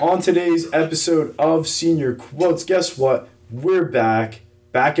On today's episode of Senior Quotes, guess what? We're back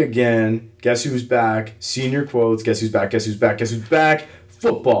again. Guess who's back? Senior Quotes, guess who's back? Guess who's back?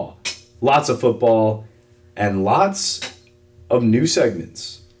 Football. Lots of football and lots of new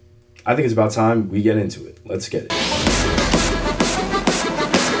segments. I think it's about time we get into it. Let's get it.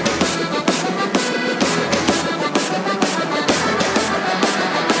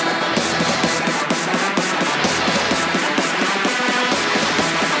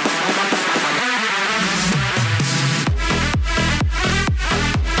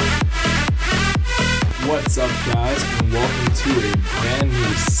 What's up, guys, and welcome to a brand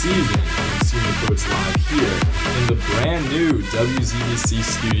new season of Senior Quotes Live here in the brand new WZDC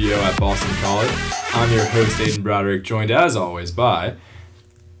studio at Boston College. I'm your host, Aiden Broderick, joined as always by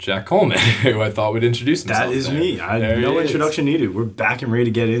Jack Coleman, who I thought would introduce himself. That is me. No introduction needed. We're back and ready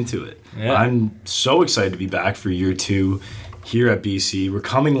to get into it. Yeah. I'm so excited to be back for year 2 here at BC. We're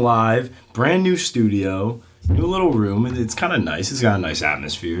coming live, brand new studio. New little room, and it's kind of nice. It's got a nice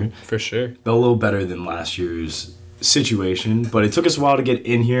atmosphere. For sure. A little better than last year's situation, but it took us a while to get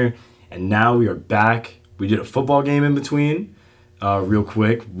in here, and now we are back. We did a football game in between. Real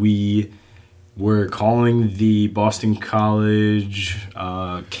quick, we were calling the Boston College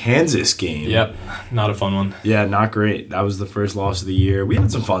Kansas game. Yep, not a fun one. Yeah, not great. That was the first loss of the year. We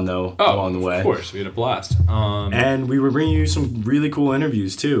had some fun, though, along the way. Of course, we had a blast. And we were bringing you some really cool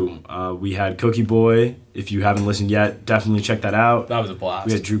interviews, too. We had Cookie Boy. If you haven't listened yet, definitely check that out. That was a blast.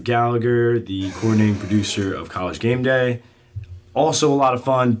 We had Drew Gallagher, the coordinating producer of College Game Day. Also a lot of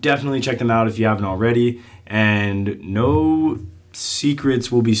fun. Definitely check them out if you haven't already. And no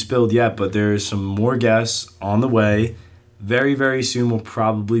secrets will be spilled yet, but there's some more guests on the way. Very, very soon we'll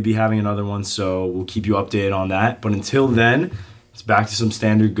probably be having another one, so we'll keep you updated on that. But until then, it's back to some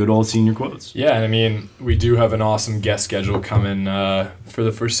standard good old Senior Quotes. Yeah, and I mean, we do have an awesome guest schedule coming for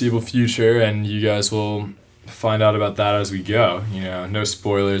the foreseeable future, and you guys will find out about that as we go. You know, no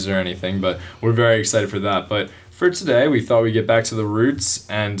spoilers or anything, but we're very excited for that. But for today, we thought we'd get back to the roots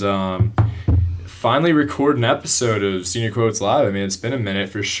and finally record an episode of Senior Quotes Live. I mean, it's been a minute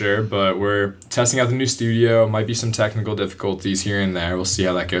for sure, but we're testing out the new studio. Might be some technical difficulties here and there. We'll see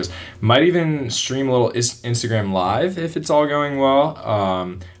how that goes. Might even stream a little Instagram Live if it's all going well.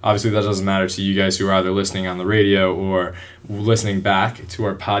 Obviously, that doesn't matter to you guys who are either listening on the radio or listening back to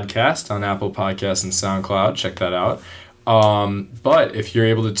our podcast on Apple Podcasts and SoundCloud. Check that out. But if you're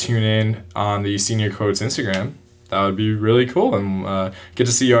able to tune in on the Senior Quotes Instagram, that would be really cool and get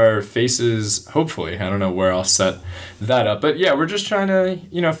to see our faces, hopefully. I don't know where I'll set that up. But yeah, we're just trying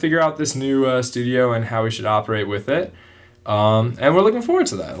to, figure out this new studio and how we should operate with it. And we're looking forward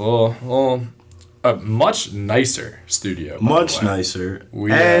to that. A much nicer studio. Much nicer.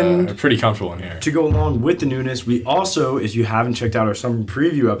 We are pretty comfortable in here. To go along with the newness, we also, if you haven't checked out our summer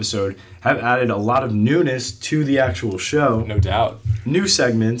preview episode, have added a lot of newness to the actual show. No doubt. New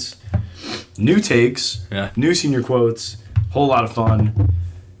segments. New takes, New Senior Quotes, whole lot of fun.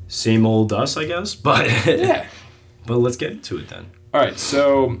 Same old us, I guess, but yeah. But let's get into it then. All right,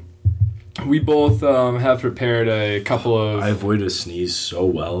 so we both have prepared a couple of... I avoided a sneeze so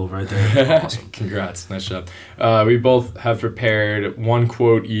well right there. Awesome. Congrats, nice job. We both have prepared one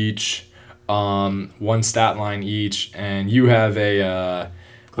quote each, one stat line each, and you have a...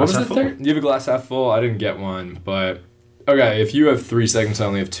 what was the third? You have a glass half full? I didn't get one, but... Okay, if you have 3 seconds, I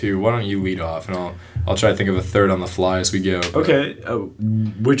only have 2. Why don't you lead off, and I'll try to think of a third on the fly as we go. But. Okay,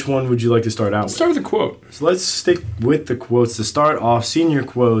 which one would you like to start out with? Start with a quote. So let's stick with the quotes. To start off, Senior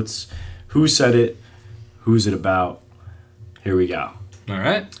Quotes. Who said it? Who's it about? Here we go. All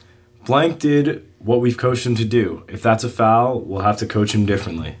right. Blank did what we've coached him to do. If that's a foul, we'll have to coach him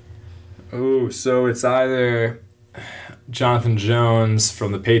differently. Oh, so it's either Jonathan Jones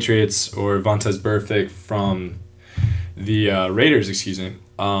from the Patriots or Vontaze Burfict from... the Raiders, excuse me.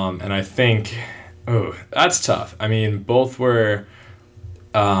 And I think, that's tough. I mean, both were,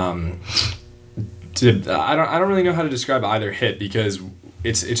 I don't really know how to describe either hit because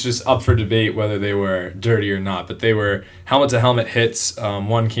it's just up for debate whether they were dirty or not. But they were helmet-to-helmet hits.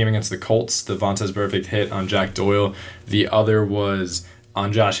 One came against the Colts, the Vontaze Burfict hit on Jack Doyle. The other was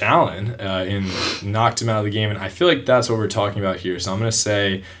on Josh Allen and knocked him out of the game. And I feel like that's what we're talking about here. So I'm going to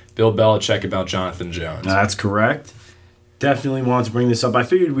say Bill Belichick about Jonathan Jones. That's correct. Definitely wanted to bring this up. I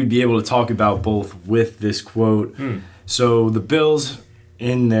figured we'd be able to talk about both with this quote. So the Bills,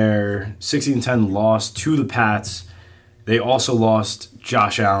 in their 16-10 loss to the Pats, they also lost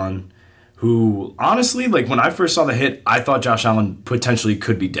Josh Allen, who honestly, like when I first saw the hit, I thought Josh Allen potentially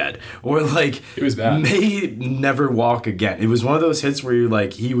could be dead or like it was bad. May never walk again. It was one of those hits where you're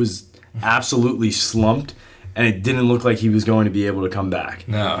like he was absolutely slumped, and it didn't look like he was going to be able to come back.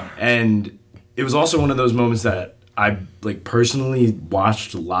 No. And it was also one of those moments that I personally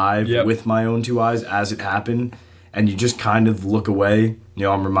watched live with my own two eyes as it happened, and you just kind of look away.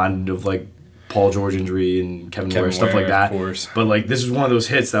 I'm reminded of Paul George injury and Kevin Ware, stuff like that. Of course. But this was one of those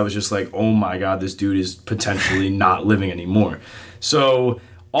hits that was just oh my God, this dude is potentially not living anymore. So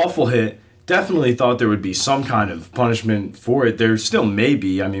awful hit. Definitely thought there would be some kind of punishment for it. There still may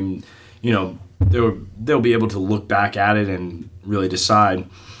be. I mean, they'll be able to look back at it and really decide.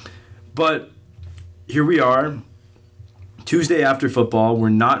 But here we are, Tuesday after football. We're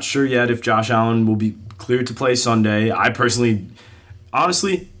not sure yet if Josh Allen will be cleared to play Sunday. I personally,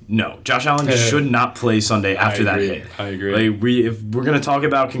 honestly, no. Josh Allen should not play Sunday after that hit. I agree. If we're going to talk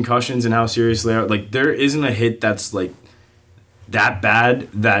about concussions and how serious they are, there isn't a hit that's that bad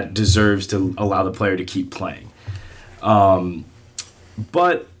that deserves to allow the player to keep playing.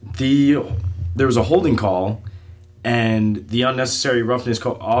 But there was a holding call, and the unnecessary roughness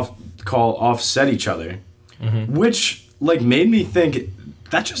call offset each other, which made me think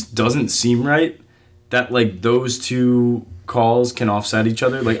that just doesn't seem right. That those two calls can offset each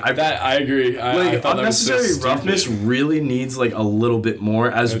other. I agree. I thought unnecessary roughness really needs a little bit more,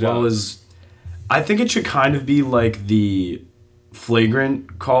 as well as I think it should kind of be the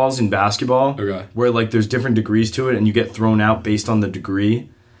flagrant calls in basketball, where there's different degrees to it, and you get thrown out based on the degree.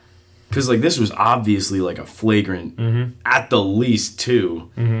 Because this was obviously a flagrant, at the least two,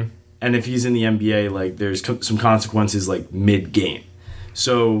 and if he's in the NBA, there's some consequences mid game.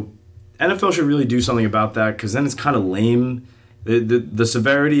 So NFL should really do something about that, because then it's kind of lame. The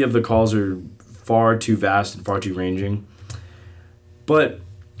severity of the calls are far too vast and far too ranging. But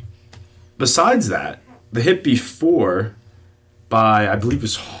besides that, the hit before by, I believe it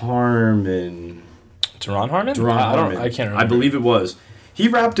was Harmon. Teron Harmon? I can't remember. I believe it was. He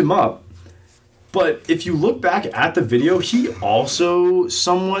wrapped him up. But if you look back at the video, he also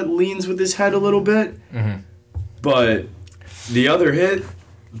somewhat leans with his head a little bit. But the other hit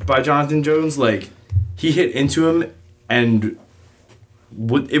by Jonathan Jones, he hit into him, and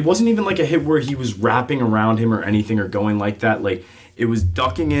it wasn't even a hit where he was wrapping around him or anything or going like that. It was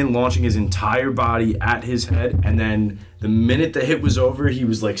ducking in, launching his entire body at his head, and then the minute the hit was over, he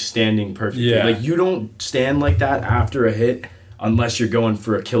was standing perfectly. Yeah. You don't stand like that after a hit unless you're going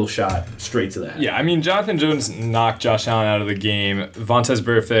for a kill shot straight to the head. Yeah, I mean, Jonathan Jones knocked Josh Allen out of the game. Vontaze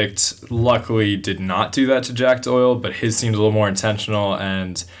Burfict luckily did not do that to Jack Doyle, but his seemed a little more intentional,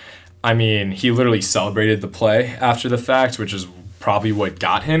 and I mean, he literally celebrated the play after the fact, which is probably what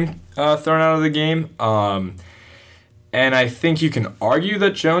got him thrown out of the game. And I think you can argue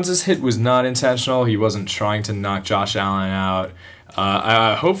that Jones's hit was not intentional. He wasn't trying to knock Josh Allen out.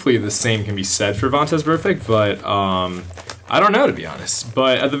 Hopefully the same can be said for Vontaze Burfict, but I don't know, to be honest.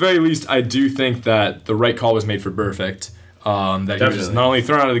 But at the very least, I do think that the right call was made for Burfict. That Definitely. He was not only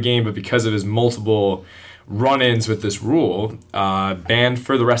thrown out of the game, but because of his multiple run-ins with this rule, banned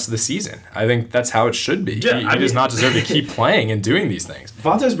for the rest of the season. I think that's how it should be. Yeah, he does not deserve to keep playing and doing these things.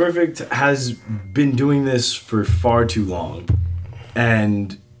 Vontaze Burfict has been doing this for far too long.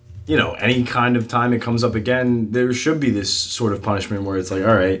 And, any kind of time it comes up again, there should be this sort of punishment where it's all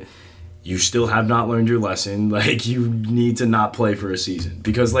right, you still have not learned your lesson. You need to not play for a season.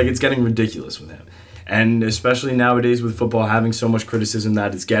 Because, it's getting ridiculous with him. And especially nowadays with football having so much criticism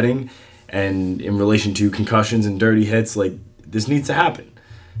that it's getting, and in relation to concussions and dirty hits, this needs to happen.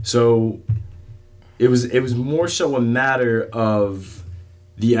 So it was more so a matter of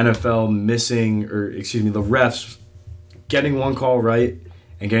the NFL missing, the refs getting one call right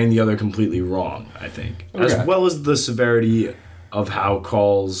and getting the other completely wrong, I think. Okay. As well as the severity of how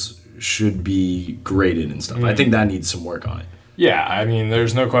calls should be graded and stuff. I think that needs some work on it. Yeah, I mean,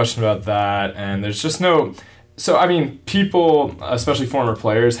 there's no question about that, and there's just no... So, I mean, people, especially former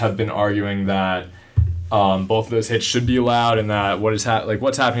players, have been arguing that both of those hits should be allowed, and that what's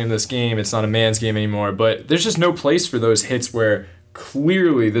happening in this game, it's not a man's game anymore. But there's just no place for those hits where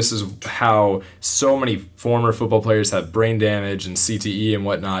clearly this is how so many former football players have brain damage and CTE and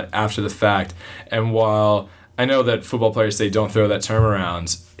whatnot after the fact. And while I know that football players say don't throw that term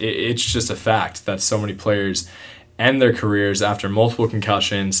around, it's just a fact that so many players end their careers after multiple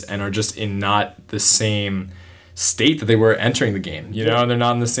concussions and are just in not the same state that they were entering the game, and they're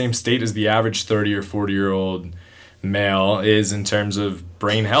not in the same state as the average 30 or 40-year-old male is in terms of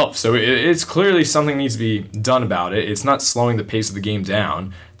brain health. So it's clearly something needs to be done about it. It's not slowing the pace of the game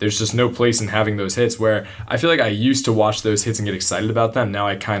down. There's just no place in having those hits where I feel like I used to watch those hits and get excited about them. Now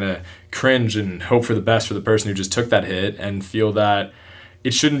I kind of cringe and hope for the best for the person who just took that hit and feel that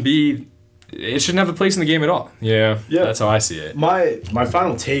it shouldn't have a place in the game at all. Yeah, that's how I see it. My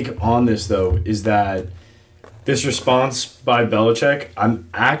final take on this, though, is that This response by Belichick, I'm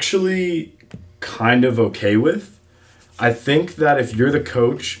actually kind of okay with. I think that if you're the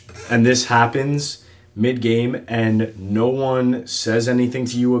coach and this happens mid-game and no one says anything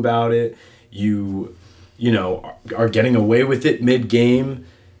to you about it, you are getting away with it mid-game.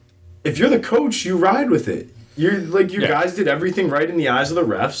 If you're the coach, you ride with it. Guys did everything right in the eyes of the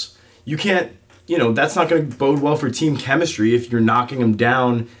refs. You can't, that's not going to bode well for team chemistry if you're knocking them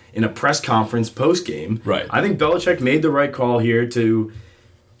down in a press conference post-game. Right. I think Belichick made the right call here to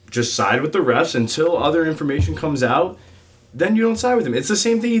just side with the refs until other information comes out. Then you don't side with him. It's the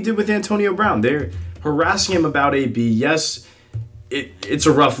same thing he did with Antonio Brown. They're harassing him about AB. Yes, it's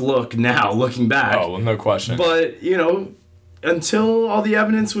a rough look now, looking back. Oh, well, no question. But, until all the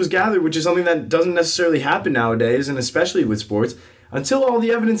evidence was gathered, which is something that doesn't necessarily happen nowadays, and especially with sports, until all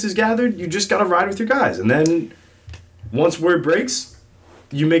the evidence is gathered, you just got to ride with your guys. And then once word breaks,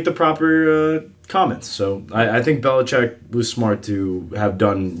 you make the proper comments. So I think Belichick was smart to have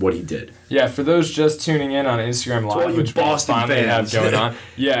done what he did. Yeah, for those just tuning in on Instagram Live, which Boston we finally fans have going on.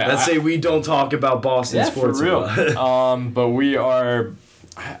 Yeah, let's say we don't talk about Boston sports. Yeah, for real. But we are.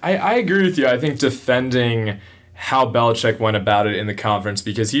 I agree with you. I think defending how Belichick went about it in the conference,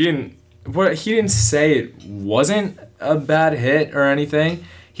 because he didn't say it wasn't a bad hit or anything.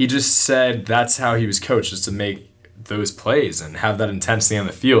 He just said that's how he was coached, is to make those plays and have that intensity on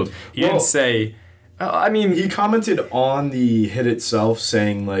the field. He didn't say. He commented on the hit itself,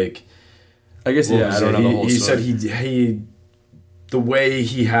 saying like, I guess I don't know the whole story. He said he the way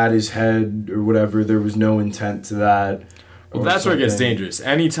he had his head or whatever, there was no intent to that. Well, that's where it gets dangerous.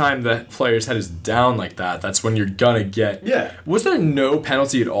 Anytime the player's head is down like that, that's when you're gonna get. Yeah. Was there no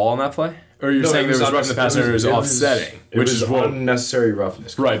penalty at all on that play? Or you're saying there was roughing the passer, it was offsetting, which is unnecessary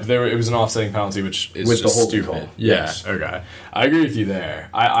roughness. Right, it was an offsetting penalty, which is with just the stupid. Call. Yeah, yes. Okay. I agree with you there.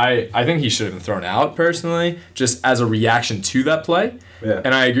 I think he should have been thrown out personally, just as a reaction to that play. Yeah.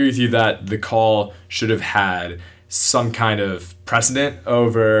 And I agree with you that the call should have had some kind of precedent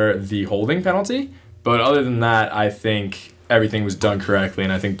over the holding penalty. But other than that, I think everything was done correctly,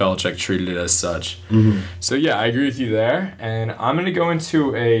 and I think Belichick treated it as such. Mm-hmm. So, yeah, I agree with you there. And I'm going to go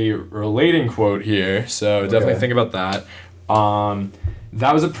into a relating quote here, so definitely think about that.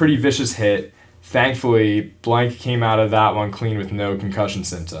 That was a pretty vicious hit. Thankfully, Blank came out of that one clean with no concussion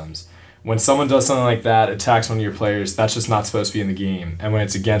symptoms. When someone does something like that, attacks one of your players, that's just not supposed to be in the game. And when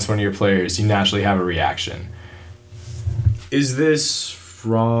it's against one of your players, you naturally have a reaction. Is this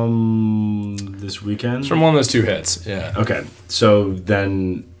from this weekend? It's from one of those two hits, yeah. Okay, so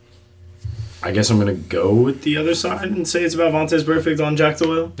then I guess I'm going to go with the other side and say it's about Vontaze Burfict on Jack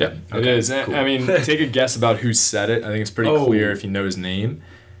Doyle? Yeah, it is. Cool. I mean, take a guess about who said it. I think it's pretty clear if you know his name.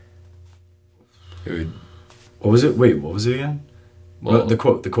 What was it? Wait, what was it again? Well, the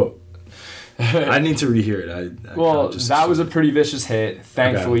quote. I need to rehear it. That was a pretty vicious hit.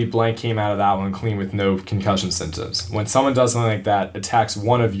 Thankfully, Blank came out of that one clean with no concussion symptoms. When someone does something like that, attacks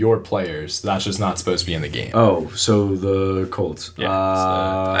one of your players, that's just not supposed to be in the game. Oh, so the Colts.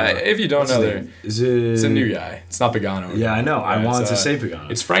 Yeah. If you don't know, it's a new guy. It's not Pagano. Yeah, I know. I wanted to say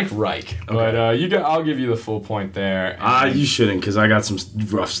Pagano. It's Frank Reich. Okay. But I'll give you the full point there. You shouldn't, because I got some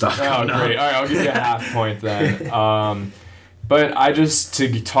rough stuff coming up. Great. All right, I'll give you a half point then. But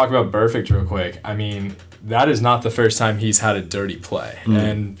to talk about Burfict real quick, I mean, that is not the first time he's had a dirty play.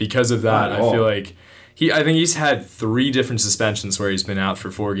 And because of that, I feel like I think he's had 3 different suspensions where he's been out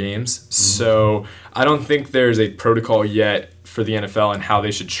for 4 games. So I don't think there's a protocol yet for the NFL and how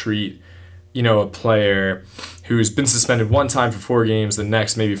they should treat, a player who's been suspended one time for 4 games, the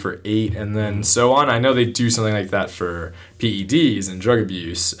next maybe for 8, and then so on. I know they do something like that for PEDs and drug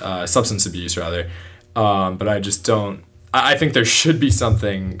abuse, substance abuse rather. But I just don't. I think there should be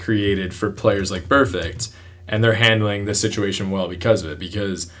something created for players like Burfict, and they're handling the situation well because of it,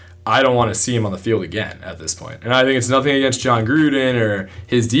 because I don't want to see him on the field again at this point. And I think it's nothing against John Gruden or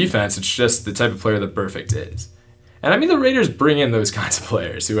his defense, it's just the type of player that Burfict is. And I mean, the Raiders bring in those kinds of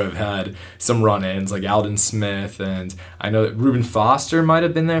players who have had some run-ins, like Aldon Smith, and I know that Reuben Foster might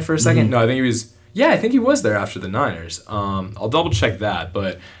have been there for a second. No, I think he was... Yeah, I think he was there after the Niners. I'll double-check that,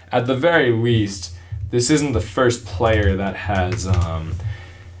 but at the very least... This isn't the first player that has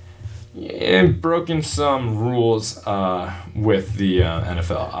broken some rules with the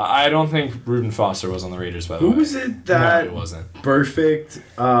NFL. I don't think Reuben Foster was on the Raiders, by the way. Who was it that it wasn't. Burfict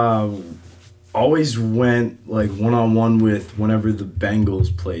always went like one-on-one with whenever the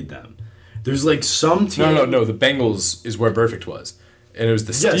Bengals played them? There's like some team... No. The Bengals is where Burfict was. And it was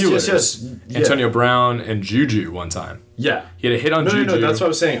the Steelers. Yes. Antonio Brown and Juju one time. Yeah. He had a hit on Juju. No, that's what I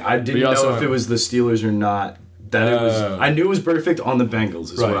was saying. I didn't know if it was the Steelers or not that it was. I knew it was perfect on the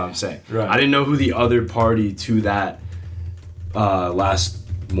Bengals. Is Right. what I'm saying. Right. I didn't know who the other party to that last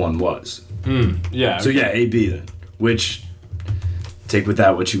one was. Yeah. So yeah, AB then. Which take with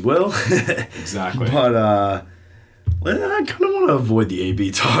that what you will. Exactly. But I kind of want to avoid the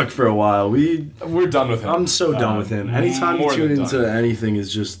AB talk for a while. We're done with him. I'm so done with him. Anytime you more tune than into done. anything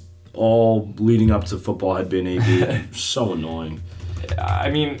is just all leading up to football had been AB. So annoying. I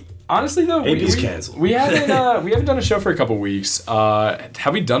mean, honestly though, AB's canceled. We haven't done a show for a couple weeks.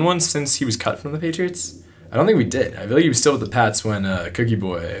 Have we done one since he was cut from the Patriots? I don't think we did. I feel like he was still with the Pats when Cookie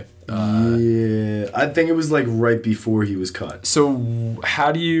Boy. Yeah, I think it was like right before he was cut. So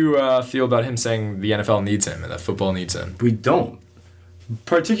how do you feel about him saying the NFL needs him and that football needs him? We don't,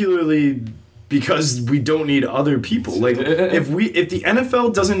 particularly because we don't need other people. Like if the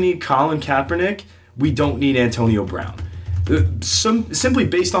NFL doesn't need Colin Kaepernick, we don't need Antonio Brown. Simply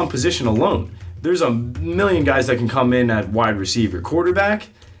based on position alone, there's a million guys that can come in at wide receiver, quarterback,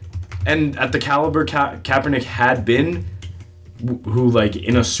 and at the caliber Kaepernick had been, who like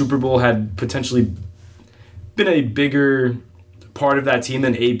in a Super Bowl had potentially been a bigger part of that team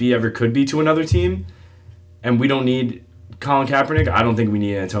than AB ever could be to another team, and we don't need Colin Kaepernick. I don't think we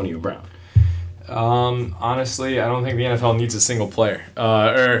need Antonio Brown. Honestly, I don't think the NFL needs a single player.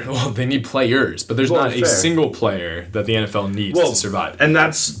 They need players, but there's not a fair. single player that the NFL needs to survive. And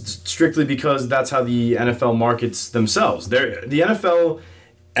that's strictly because that's how the NFL markets themselves. The NFL,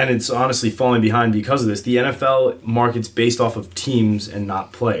 and it's honestly falling behind because of this, the NFL markets based off of teams and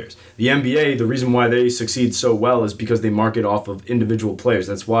not players. The NBA, the reason why they succeed so well is because they market off of individual players.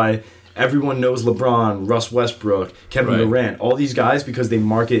 That's why everyone knows LeBron, Russ Westbrook, Kevin Durant, all these guys, because they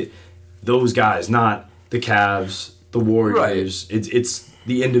market those guys, not the Cavs, the Warriors. Right. It's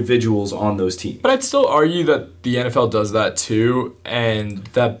the individuals on those teams. But I'd still argue that the NFL does that too, and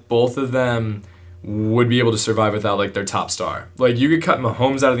that both of them would be able to survive without like their top star. Like you could cut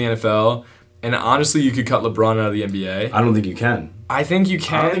Mahomes out of the NFL, and honestly, you could cut LeBron out of the NBA. I don't think you can. I think you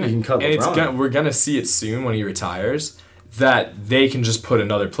can. I don't think you can cut LeBron. And we're gonna see it soon when he retires. That they can just put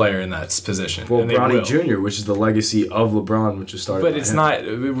another player in that position. Well, and Bronny Jr., which is the legacy of LeBron, which is started. But it's not.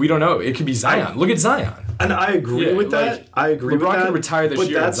 We don't know. It could be Zion. Look at Zion. And I agree with that. Like, I agree with that. LeBron could retire this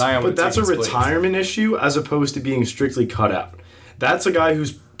year. And Zion but that's a retirement issue as opposed to being strictly cut out. That's a guy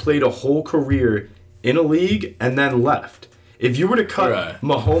who's played a whole career in a league and then left. If you were to cut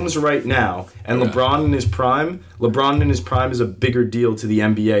Mahomes right now and LeBron in his prime is a bigger deal to the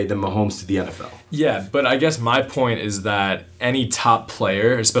NBA than Mahomes to the NFL. Yeah, but I guess my point is that any top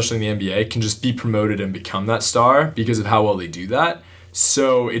player, especially in the NBA, can just be promoted and become that star because of how well they do that.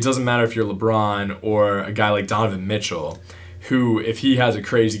 So it doesn't matter if you're LeBron or a guy like Donovan Mitchell, who, if he has a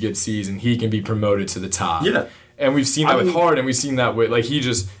crazy good season, he can be promoted to the top. Yeah. And we've seen that with Harden, we've seen that with, like, he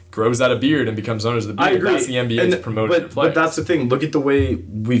just grows out a beard and becomes known as the beard. I agree. That's the NBA's promoted player. But that's the thing. Look at the way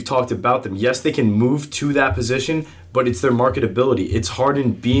we've talked about them. Yes, they can move to that position, but it's their marketability. It's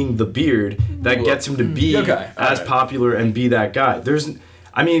Harden being the beard that gets him to be as popular and be that guy. There's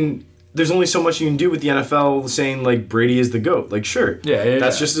only so much you can do with the NFL saying, like, Brady is the GOAT. Like, sure.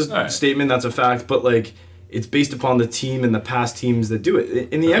 That's just a statement. That's a fact. But, like, it's based upon the team and the past teams that do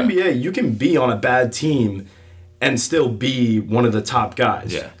it. In the NBA, you can be on a bad team and still be one of the top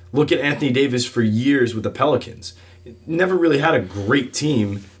guys. Yeah. Look at Anthony Davis for years with the Pelicans. Never really had a great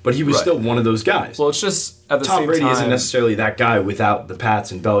team, but he was still one of those guys. Well, it's just at the Tom same Brady time, isn't necessarily that guy without the Pats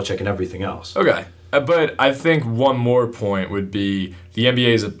and Belichick and everything else. Okay. But I think one more point would be the NBA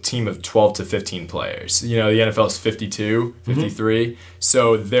is a team of 12 to 15 players. You know, the NFL is 52, 53.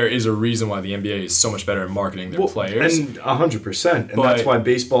 So there is a reason why the NBA is so much better at marketing their players. And 100%. And that's why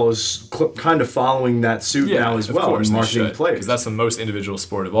baseball is kind of following that suit now as well in marketing players. Because that's the most individual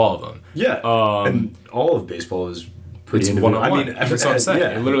sport of all of them. Yeah. and all of baseball is pretty individual. One-on-one. I mean, that's what I'm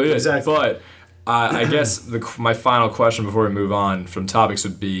saying. It literally is. Exactly. But I guess my final question before we move on from topics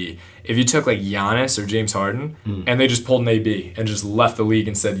would be, if you took like Giannis or James Harden and they just pulled an AB and just left the league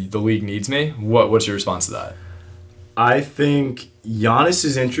and said the league needs me, what's your response to that? I think Giannis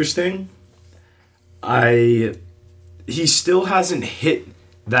is interesting. He still hasn't hit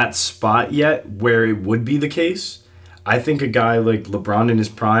that spot yet where it would be the case. I think a guy like LeBron in his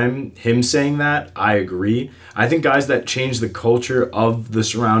prime, him saying that, I agree. I think guys that change the culture of the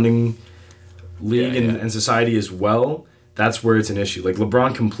surrounding league and society as well, that's where it's an issue. Like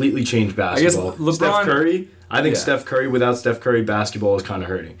LeBron completely changed basketball. I guess Steph Curry, I think Steph Curry, without Steph Curry, basketball is kind of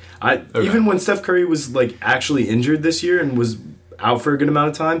hurting. Even when Steph Curry was like actually injured this year and was out for a good amount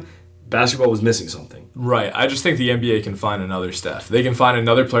of time, basketball was missing something. Right. I just think the NBA can find another Steph. They can find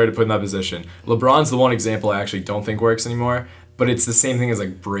another player to put in that position. LeBron's the one example I actually don't think works anymore, but it's the same thing as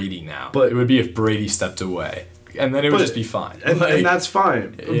like Brady now. But it would be if Brady stepped away. and then it would just be fine. And that's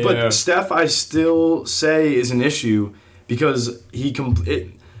fine. Yeah. But Steph, I still say, is an issue because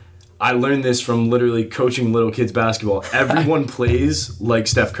I learned this from literally coaching little kids basketball. Everyone plays like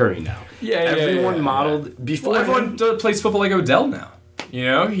Steph Curry now. Everyone modeled before. Well, everyone plays football like Odell now. You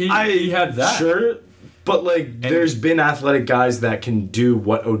know, he had that. Sure, but there's been athletic guys that can do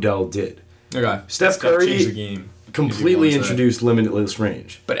what Odell did. Okay. Steph Curry changed the game. completely introduced limitless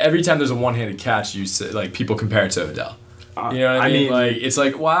range. But every time there's a one-handed catch, you say, people compare it to Odell. You know what I mean? It's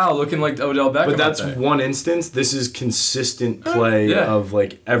wow, looking like Odell Beckham. But that's one instance. This is consistent play of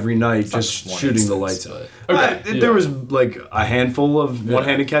every night just shooting the lights out. Okay. There was a handful of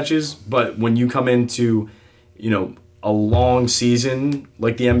one-handed catches, but when you come into, a long season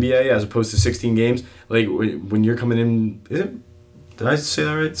like the NBA as opposed to 16 games, when you're coming in, is it? Did I say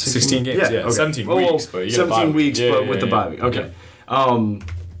that right? 16 games, yeah. Okay. 17 weeks, but you 17 weeks, but with the bye week. Okay. Yeah.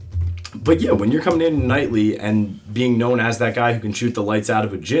 But yeah, when you're coming in nightly and being known as that guy who can shoot the lights out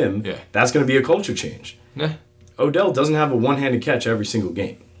of a gym, that's going to be a culture change. Yeah. Odell doesn't have a one-handed catch every single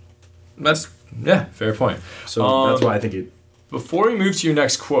game. That's, fair point. So that's why I think it... Before we move to your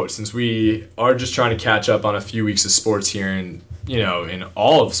next quote, since we are just trying to catch up on a few weeks of sports here and, in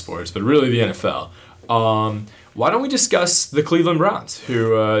all of sports, but really the NFL, why don't we discuss the Cleveland Browns,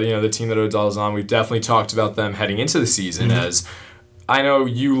 who, the team that Odell's on. We've definitely talked about them heading into the season as... I know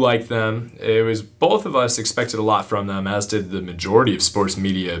you like them. It was both of us expected a lot from them, as did the majority of sports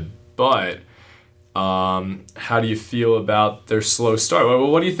media. But how do you feel about their slow start?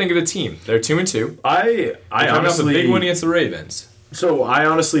 Well, what do you think of the team? They're 2-2. I honestly, off a big win against the Ravens. So I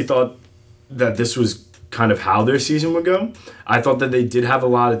honestly thought that this was kind of how their season would go. I thought that they did have a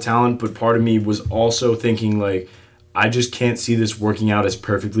lot of talent, but part of me was also thinking I just can't see this working out as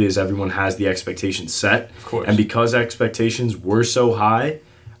perfectly as everyone has the expectations set. Of course. And because expectations were so high,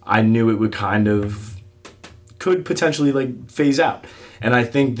 I knew it would could potentially phase out. And I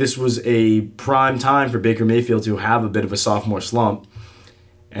think this was a prime time for Baker Mayfield to have a bit of a sophomore slump.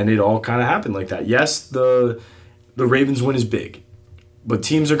 And it all kind of happened like that. Yes, the Ravens win is big. But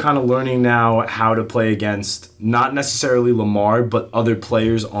teams are kind of learning now how to play against not necessarily Lamar, but other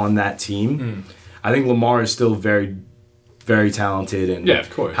players on that team. I think Lamar is still very, very talented and of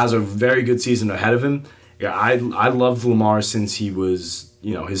course. Has a very good season ahead of him. Yeah, I loved Lamar since he was,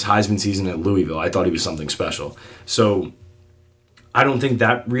 his Heisman season at Louisville. I thought he was something special. So I don't think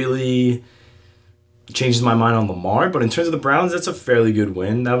that really changes my mind on Lamar. But in terms of the Browns, that's a fairly good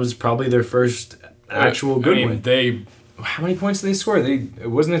win. That was probably their first actual good win. How many points did they score?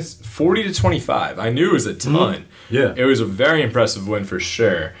 Wasn't it 40-25? I knew it was a ton. Yeah. It was a very impressive win for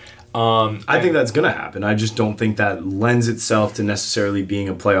sure. I think that's going to happen. I just don't think that lends itself to necessarily being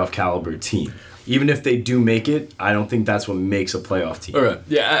a playoff caliber team. Even if they do make it, I don't think that's what makes a playoff team. All right.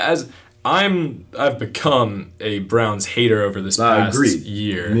 Yeah, I've become a Browns hater over this past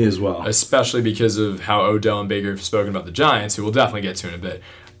year. Me as well. Especially because of how Odell and Baker have spoken about the Giants, who we'll definitely get to in a bit.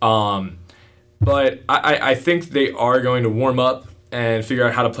 But I think they are going to warm up and figure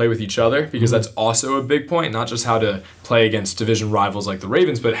out how to play with each other, because that's also a big point, not just how to play against division rivals like the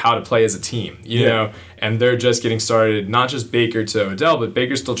Ravens, but how to play as a team, you know? And they're just getting started, not just Baker to Odell, but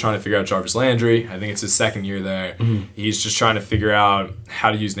Baker's still trying to figure out Jarvis Landry. I think it's his second year there. He's just trying to figure out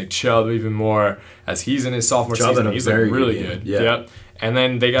how to use Nick Chubb even more as he's in his sophomore season. He's really good. Yep. And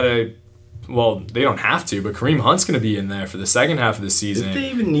then they got to... Well, they don't have to, but Kareem Hunt's going to be in there for the second half of the season. If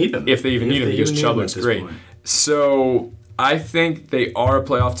they even need him. If they even need him, because Chubb looks great. So I think they are a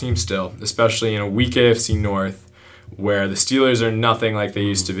playoff team still, especially in a weak AFC North where the Steelers are nothing like they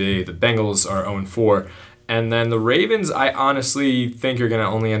used to be. The Bengals are 0-4. And then the Ravens, I honestly think are going to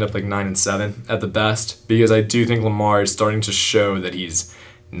only end up 9-7 at the best, because I do think Lamar is starting to show that he's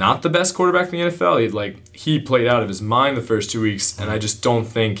not the best quarterback in the NFL. He played out of his mind the first 2 weeks, and I just don't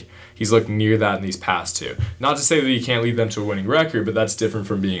think he's looked near that in these past two. Not to say that he can't lead them to a winning record, but that's different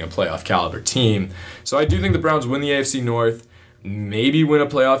from being a playoff caliber team. So I do think the Browns win the AFC North, maybe win a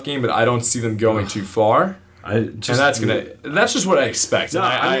playoff game, but I don't see them going too far. That's just what I expect. No,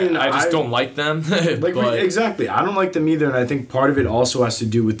 I just don't like them. Exactly. I don't like them either, and I think part of it also has to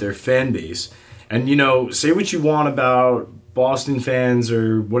do with their fan base. And, say what you want about Boston fans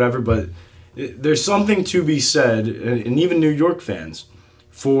or whatever, but there's something to be said, and even New York fans,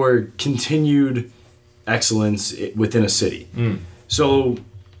 for continued excellence within a city. So,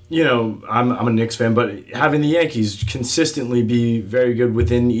 I'm a Knicks fan, but having the Yankees consistently be very good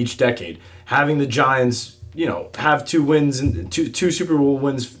within each decade, having the Giants, have 2 wins and two Super Bowl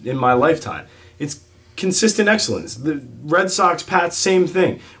wins in my lifetime, it's consistent excellence. The Red Sox, Pats, same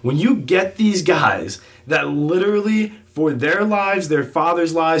thing. When you get these guys that literally, for their lives, their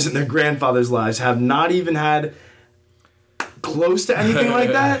father's lives, and their grandfather's lives, have not even had close to anything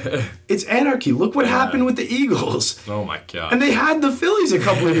like that, it's anarchy. Look what happened with the Eagles. Oh my God. And they had the Phillies a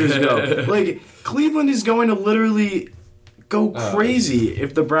couple of years ago. Like, Cleveland is going to literally go crazy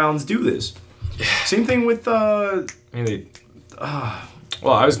if the Browns do this. Same thing with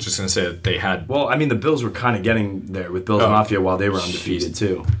well, I was just going to say that they had... Well, I mean, the Bills were kind of getting there with Bills Mafia while they were undefeated,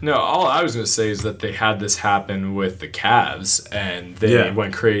 too. No, all I was going to say is that they had this happen with the Cavs, and they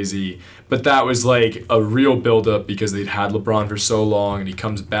went crazy. But that was like a real build-up because they'd had LeBron for so long, and he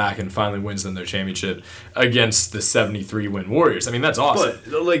comes back and finally wins them their championship against the 73-win Warriors. I mean, that's awesome.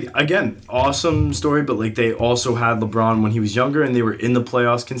 But, like, again, awesome story, but, like, they also had LeBron when he was younger, and they were in the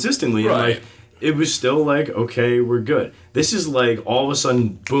playoffs consistently. Right. And, like, it was still like, okay, we're good. This is like, all of a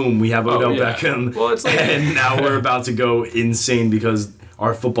sudden, boom, we have Odell Beckham, well, it's like... and now we're about to go insane because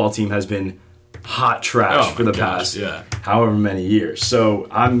our football team has been hot trash for the past however many years. So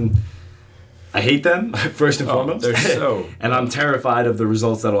I hate them, first and foremost. They're so... and I'm terrified of the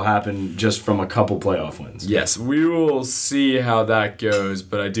results that'll happen just from a couple playoff wins. Yes, we will see how that goes,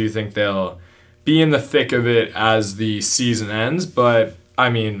 but I do think they'll be in the thick of it as the season ends. But, I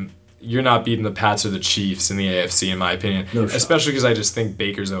mean... You're not beating the Pats or the Chiefs in the AFC, in my opinion. No shot. Especially because I just think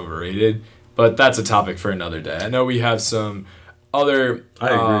Baker's overrated. But that's a topic for another day. I know we have some other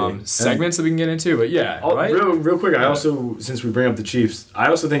segments that we can get into, but right? Real quick, I also, since we bring up the Chiefs, I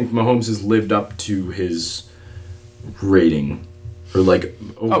also think Mahomes has lived up to his rating. Or like,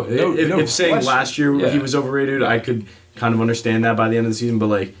 if saying last year he was overrated, I could kind of understand that by the end of the season. But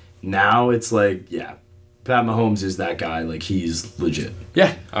like now, it's like, Pat Mahomes is that guy. Like, he's legit.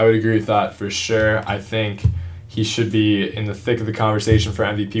 Yeah, I would agree with that for sure. I think he should be in the thick of the conversation for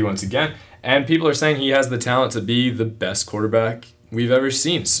MVP once again. And people are saying he has the talent to be the best quarterback we've ever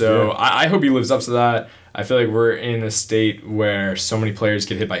seen. So I hope he lives up to that. I feel like we're in a state where so many players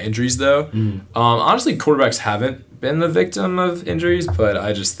get hit by injuries, though. Honestly, quarterbacks haven't been the victim of injuries, but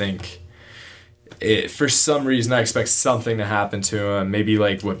I just think... for some reason, I expect something to happen to him. Maybe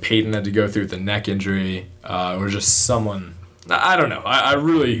like what Peyton had to go through with the neck injury, or just someone. I don't know. I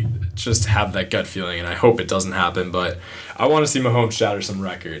really just have that gut feeling, and I hope it doesn't happen. But I want to see Mahomes shatter some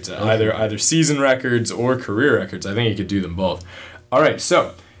records, either season records or career records. I think he could do them both. All right,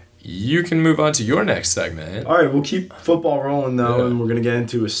 so you can move on to your next segment. All right, we'll keep football rolling though, and we're gonna get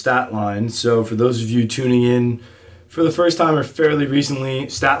into a stat line. So for those of you tuning in for the first time or fairly recently,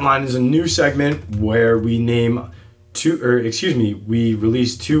 Stat Line is a new segment where we we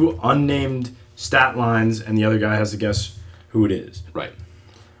release two unnamed stat lines, and the other guy has to guess who it is. Right.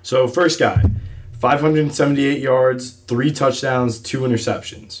 So first guy, 578 yards, 3 touchdowns, 2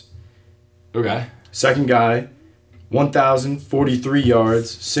 interceptions. Okay. Second guy, 1,043 yards,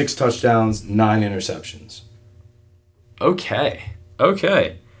 6 touchdowns, 9 interceptions. Okay.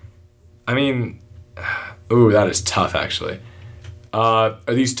 I mean... Ooh, that is tough, actually. Are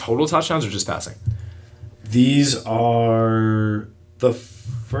these total touchdowns or just passing? These are the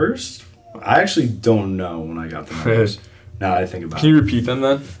first... I actually don't know when I got the numbers. Now I think about it. Can you repeat them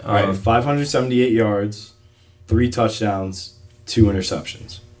then? All right. 578 yards, 3 touchdowns, 2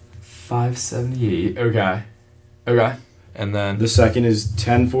 interceptions. 578. Okay. And then... The second is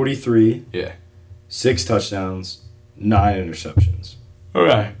 1043. Yeah. 6 touchdowns, 9 interceptions.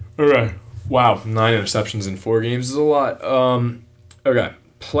 Okay. Wow, 9 interceptions in 4 games is a lot. Okay.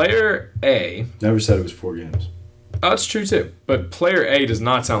 Player A... Never said it was 4 games. Oh, that's true too. But player A does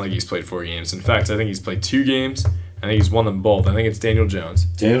not sound like he's played 4 games. In fact, I think he's played 2 games. I think he's won them both. I think it's Daniel Jones.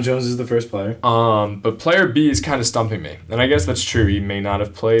 Daniel Jones is the first player. But player B is kind of stumping me. And I guess that's true. He may not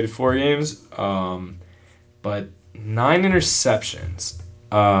have played 4 games. But 9 interceptions.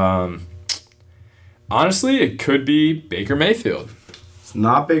 Honestly, it could be Baker Mayfield. It's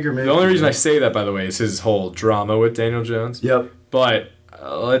not Baker Mayfield. The only reason I say that, by the way, is his whole drama with Daniel Jones. Yep. But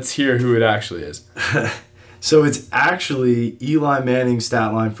let's hear who it actually is. So it's actually Eli Manning's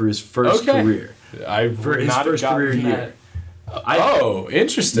stat line for his first career. For his first career year.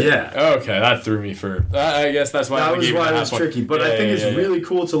 Interesting. Yeah. Okay, that threw me for... I guess that's why that was why it was tricky. But I think it's really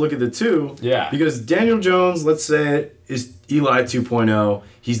cool to look at the two. Yeah. Because Daniel Jones, let's say, is Eli 2.0.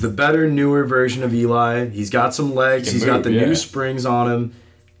 He's the better, newer version of Eli. He's got some legs. He's got the new springs on him.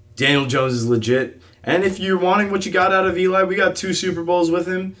 Daniel Jones is legit. And if you're wanting what you got out of Eli, we got 2 Super Bowls with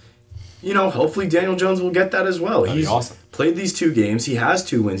him. You know, hopefully Daniel Jones will get that as well. That'd be awesome. Played these 2 games. He has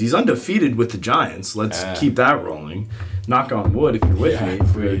 2 wins. He's undefeated with the Giants. Let's keep that rolling. Knock on wood if you're with me.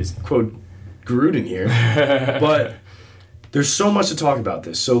 If we quote Gruden here. But there's so much to talk about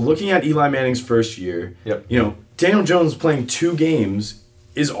this. So looking at Eli Manning's first year, Yep. Daniel Jones playing 2 games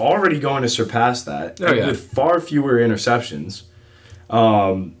is already going to surpass that with far fewer interceptions.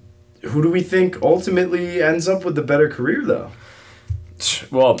 Who do we think ultimately ends up with the better career, though?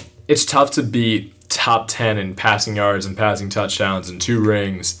 Well, it's tough to beat top 10 in passing yards and passing touchdowns and 2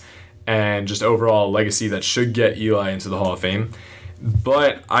 rings and just overall legacy that should get Eli into the Hall of Fame.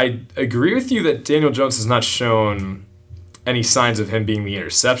 But I agree with you that Daniel Jones has not shown any signs of him being the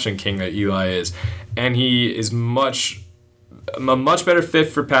interception king that Eli is. And he is a much better fit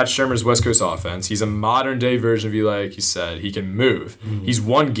for Pat Shurmur's West Coast offense. He's a modern-day version of Eli, like you said. He can move. He's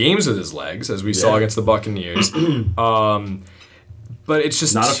won games with his legs, as we saw against the Buccaneers. But it's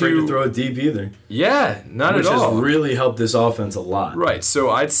just not afraid to throw it deep either. Yeah, not at all. Which has really helped this offense a lot. Right,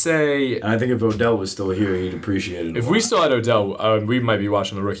 so I'd say... And I think if Odell was still here, he'd appreciate it. If we still had Odell, we might be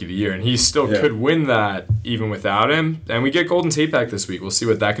watching the Rookie of the Year, and he still could win that even without him. And we get Golden Tate back this week. We'll see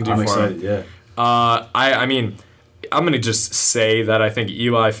what that can do for excited, him. I mean, I'm going to just say that I think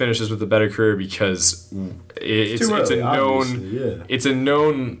Eli finishes with a better career because it's a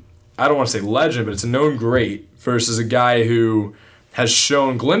known, I don't want to say legend, but it's a known great versus a guy who has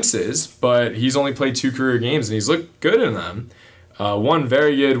shown glimpses, but he's only played 2 career games, and he's looked good in them. One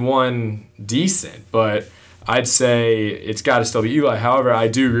very good, one decent, but I'd say it's got to still be Eli. However, I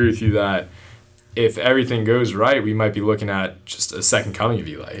do agree with you that if everything goes right, we might be looking at just a second coming of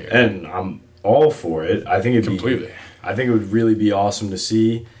Eli here. And I'm all for it. I think I think it would really be awesome to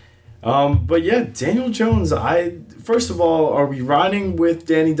see. But yeah, Daniel Jones, first of all, are we riding with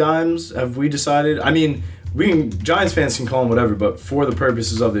Danny Dimes? Have we decided? I mean, Giants fans can call him whatever, but for the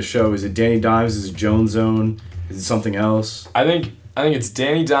purposes of this show, is it Danny Dimes? Is it Jones Zone? Is it something else? I think it's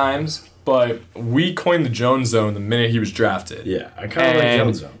Danny Dimes, but we coined the Jones Zone the minute he was drafted. Yeah, I kind of like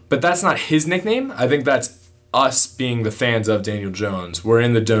Jones Zone. But that's not his nickname. I think that's us being the fans of Daniel Jones. We're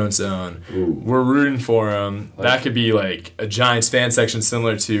in the Jones Zone. Ooh. We're rooting for him. That could be like a Giants fan section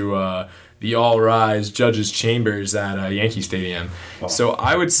similar to the All Rise Judges Chambers at Yankee Stadium. Oh. So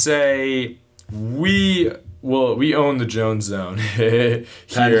I would say we own the Jones Zone here.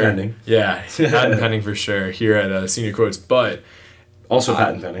 Patent pending. Yeah, patent pending for sure here at Senior Quotes, but also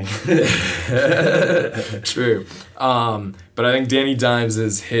patent pending. True. But I think Danny Dimes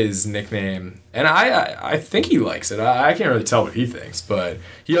is his nickname, and I think he likes it. I can't really tell what he thinks, but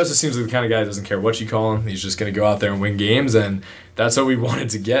he also seems like the kind of guy that doesn't care what you call him. He's just going to go out there and win games, and that's what we wanted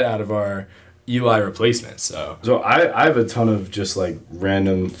to get out of our Eli replacement. So I have a ton of just like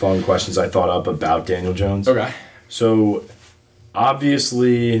random fun questions I thought up about Daniel Jones. Okay. So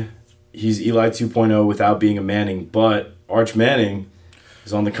obviously he's Eli 2.0 without being a Manning, but Arch Manning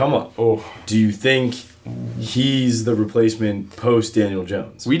is on the come up. Oh. Do you think he's the replacement post Daniel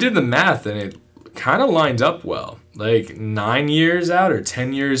Jones? We did the math and it kind of lined up well. Like 9 years out or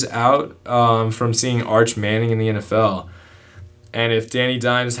 10 years out from seeing Arch Manning in the NFL. And if Danny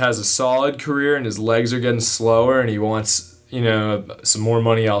Dimes has a solid career and his legs are getting slower and he wants, some more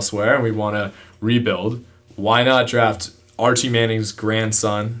money elsewhere and we want to rebuild, why not draft Archie Manning's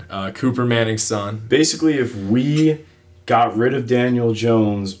grandson, Cooper Manning's son? Basically, if we got rid of Daniel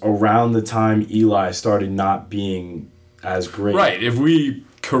Jones around the time Eli started not being as great. Right, if we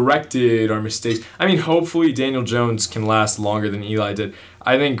corrected our mistakes. I mean, hopefully Daniel Jones can last longer than Eli did.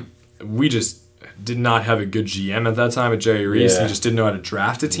 I think we just did not have a good GM at that time at Jerry Reese. Yeah. He just didn't know how to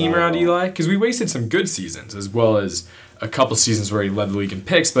draft a team around Eli because we wasted some good seasons as well as a couple seasons where he led the league in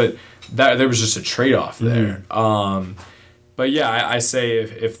picks, but there was just a trade-off there. Mm-hmm. But yeah, I say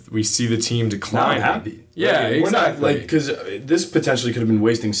if we see the team decline, I'm happy. Yeah, like, exactly. We're not because this potentially could have been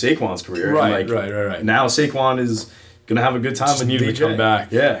wasting Saquon's career. Right, and right. Now Saquon is gonna have a good time. Just need him to come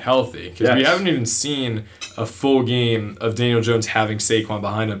back, healthy, because we haven't even seen a full game of Daniel Jones having Saquon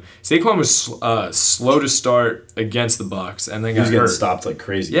behind him. Saquon was slow to start against the Bucs, and then got hurt. He was getting stopped like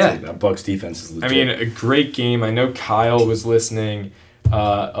crazy. Yeah, that Bucs defense is legit. I mean, a great game. I know Kyle was listening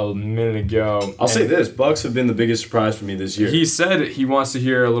a minute ago. I'll say this: Bucs have been the biggest surprise for me this year. He said he wants to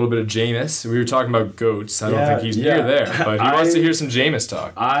hear a little bit of Jameis. We were talking about goats. I don't think he's near there, but he wants to hear some Jameis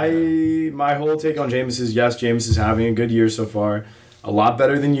talk. My whole take on Jameis is yes, Jameis is having a good year so far, a lot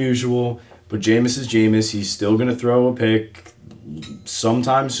better than usual. But Jameis is Jameis. He's still gonna throw a pick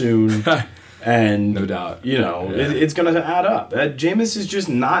sometime soon. And no doubt, it's going to add up. Jameis is just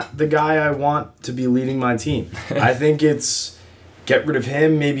not the guy I want to be leading my team. I think it's get rid of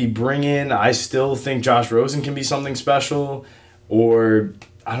him, maybe bring in. I still think Josh Rosen can be something special, or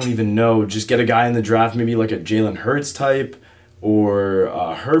I don't even know. Just get a guy in the draft, maybe like a Jalen Hurts type or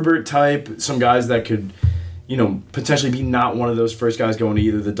a Herbert type. Some guys that could, potentially be not one of those first guys going to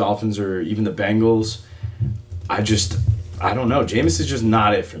either the Dolphins or even the Bengals. I don't know. Jameis is just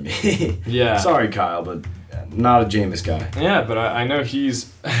not it for me. Yeah. Sorry, Kyle, but not a Jameis guy. Yeah, but I know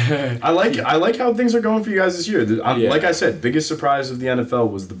he's. I like how things are going for you guys this year. Like I said, biggest surprise of the NFL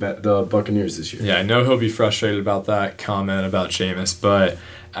was the Buccaneers this year. Yeah, I know he'll be frustrated about that comment about Jameis, but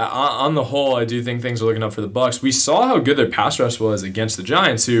on the whole, I do think things are looking up for the Bucs. We saw how good their pass rush was against the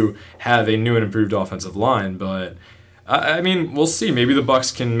Giants, who have a new and improved offensive line, but I mean, we'll see. Maybe the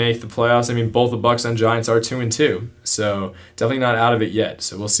Bucs can make the playoffs. I mean, both the Bucs and Giants are 2-2, so definitely not out of it yet.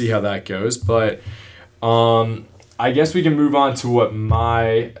 So we'll see how that goes, but. I guess we can move on to what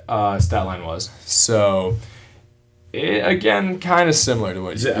my stat line was. So, again, kind of similar to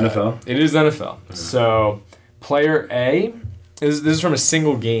what is it NFL? It is NFL. Mm-hmm. So, player A, this is from a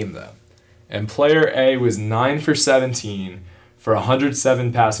single game, though. And player A was 9 for 17 for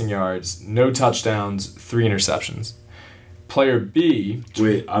 107 passing yards, no touchdowns, 3 interceptions. Player B...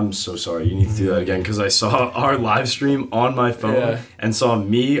 Wait, I'm so sorry. You need to do that again because I saw our live stream on my phone and saw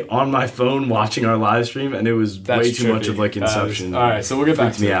me on my phone watching our live stream, and it was way too much of like Inception. All right, so we'll get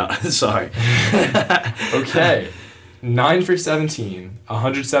back to me out. Sorry. Okay. 9 for 17,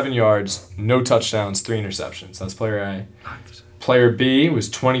 107 yards, no touchdowns, 3 interceptions. That's player A. Player B was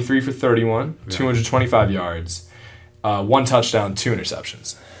 23 for 31, 225 yards, 1 touchdown, 2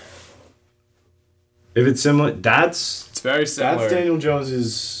 interceptions. If it's similar, it's very similar. That's Daniel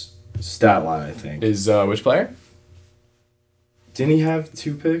Jones's stat line, I think. Is which player? Didn't he have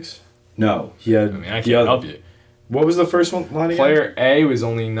 2 picks? No, he had. I mean, I can't help you. What was the first one line again? Player A was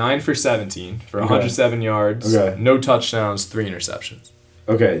only 9 for 17 for 107 yards, no touchdowns, 3 interceptions.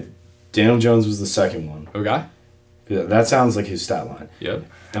 Okay, Daniel Jones was the second one. Okay. Yeah, that sounds like his stat line. Yep.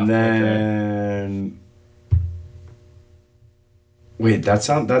 And then. Wait, that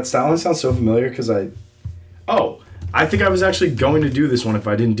stat line sounds so familiar because I think I was actually going to do this one if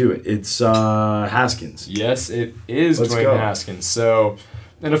I didn't do it. It's Haskins. Yes, it is Dwayne Haskins. So,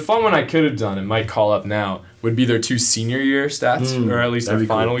 and a fun one I could have done, it might call up now, would be their 2 senior year stats, or at least their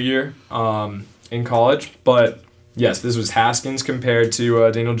final year in college. But yes, this was Haskins compared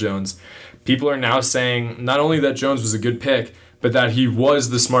to Daniel Jones. People are now saying not only that Jones was a good pick, but that he was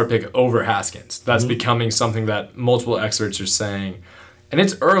the smart pick over Haskins. That's becoming something that multiple experts are saying. And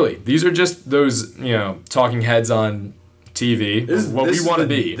it's early. These are just those, talking heads on TV, what we want to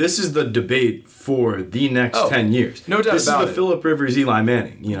be. This is the debate for the next 10 years. No doubt about it. This is the Phillip Rivers, Eli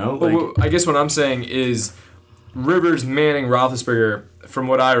Manning, Well, I guess what I'm saying is Rivers, Manning, Roethlisberger, from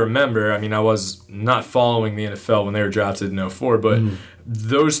what I remember, I mean, I was not following the NFL when they were drafted in 2004, but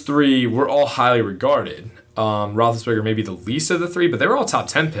those 3 were all highly regarded. Roethlisberger maybe the least of the 3, but they were all top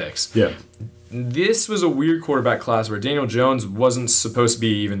 10 picks. Yeah. This was a weird quarterback class where Daniel Jones wasn't supposed to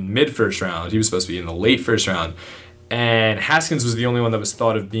be even mid-first round. He was supposed to be in the late first round. And Haskins was the only one that was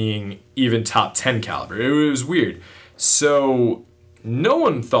thought of being even top 10 caliber. It was weird. So no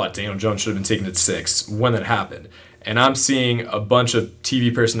one thought Daniel Jones should have been taken at 6 when that happened. And I'm seeing a bunch of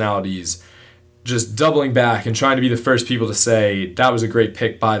TV personalities just doubling back and trying to be the first people to say that was a great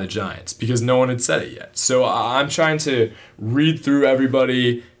pick by the Giants because no one had said it yet. So I'm trying to read through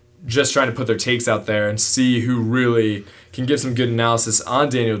everybody, just trying to put their takes out there and see who really can give some good analysis on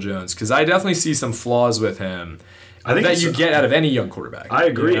Daniel Jones because I definitely see some flaws with him that you get out of any young quarterback. I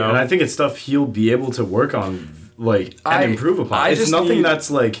agree, and I think it's stuff he'll be able to work on and improve upon. It's nothing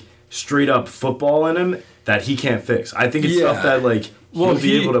that's like straight up football in him that he can't fix. I think it's stuff that he'll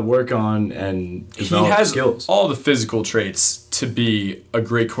be able to work on and develop skills. All the physical traits to be a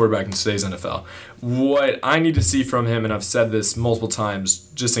great quarterback in today's NFL. What I need to see from him, and I've said this multiple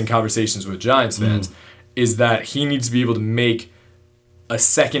times just in conversations with Giants fans, is that he needs to be able to make a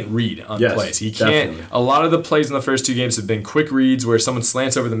second read on plays. He can't. Definitely. A lot of the plays in the first 2 games have been quick reads where someone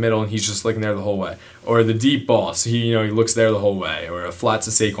slants over the middle and he's just looking there the whole way, or the deep ball, so he looks there the whole way, or a flat to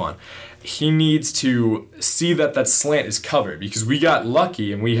Saquon. He needs to see that slant is covered because we got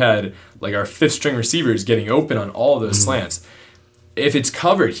lucky and we had our 5th string receivers getting open on all of those slants. If it's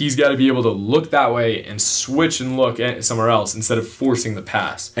covered, he's got to be able to look that way and switch and look at somewhere else instead of forcing the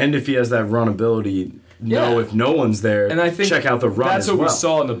pass. And if he has that run ability, if no one's there, and I think check out the run that's what we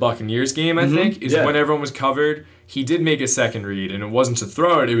saw in the Buccaneers game, I think, is when everyone was covered, he did make a second read, and it wasn't to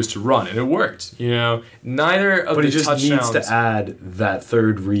throw it was to run, and it worked. Neither of the touchdowns. But he just needs to add that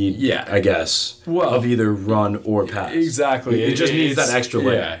third read, I guess, of either run or pass. Exactly. It just needs that extra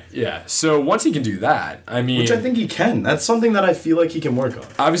layer. Yeah. So once he can do that, which I think he can. That's something that I feel like he can work on.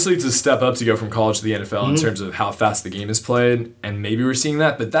 Obviously, it's a step up to go from college to the NFL in terms of how fast the game is played, and maybe we're seeing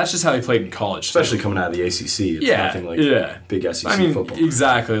that, but that's just how he played in college. Especially coming out of the ACC. It's nothing like big SEC football.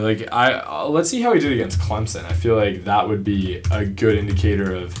 Exactly. Let's see how he did against Clemson. I feel like that would be a good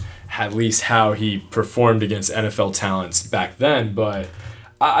indicator of at least how he performed against NFL talents back then. But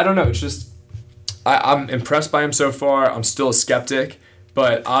I don't know. It's just I'm impressed by him so far. I'm still a skeptic.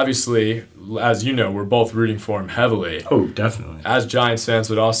 But obviously, as you know, we're both rooting for him heavily. Oh, definitely. As Giants fans,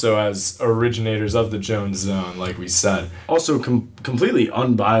 but also as originators of the Jones Zone, like we said. Also, completely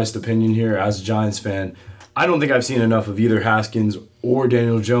unbiased opinion here as a Giants fan. I don't think I've seen enough of either Haskins or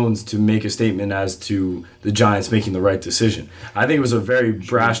Daniel Jones to make a statement as to the Giants making the right decision. I think it was a very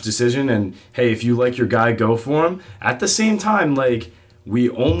brash decision, and hey, if you like your guy, go for him. At the same time, like, we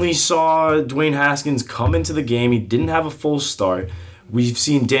only saw Dwayne Haskins come into the game. He didn't have a full start. We've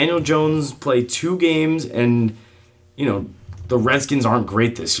seen Daniel Jones play 2 games, and, you know, the Redskins aren't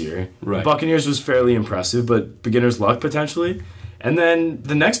great this year. Right. The Buccaneers was fairly impressive, but beginner's luck potentially. And then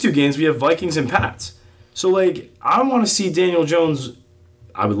the next 2 games, we have Vikings and Pats. So, like, I want to see Daniel Jones.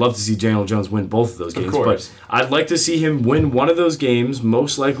 I would love to see Daniel Jones win both of those games. Of course. But I'd like to see him win one of those games,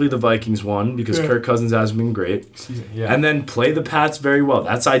 most likely the Vikings one, because Kirk Cousins hasn't been great. Yeah. And then play the Pats very well.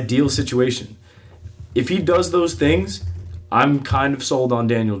 That's ideal situation. If he does those things, I'm kind of sold on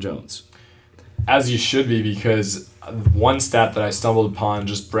Daniel Jones. As you should be, because one stat that I stumbled upon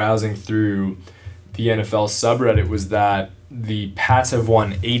just browsing through the NFL subreddit was that the Pats have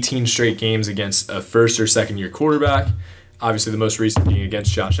won 18 straight games against a first or second year quarterback. Obviously, the most recent being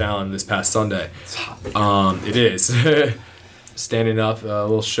against Josh Allen this past Sunday. It is. Standing up, a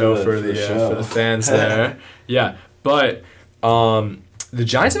little show for the fans there. Yeah, but the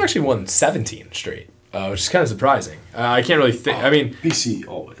Giants have actually won 17 straight. Which is kind of surprising. I can't really think. I mean, BC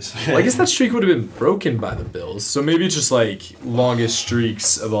always. Well, I guess that streak would have been broken by the Bills. So maybe it's just like longest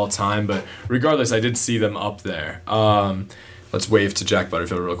streaks of all time. But regardless, I did see them up there. Let's wave to Jack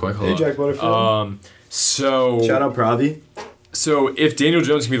Butterfield real quick. Hold on. Jack Butterfield. So Shout out Pravi. So if Daniel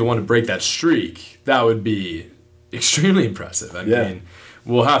Jones can be the one to break that streak, that would be extremely impressive. I mean,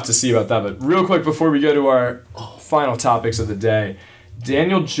 we'll have to see about that. But real quick before we go to our final topics of the day.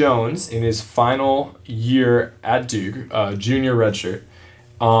 Daniel Jones, in his final year at Duke, junior redshirt,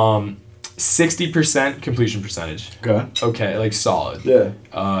 60% completion percentage. Okay, like solid. Yeah.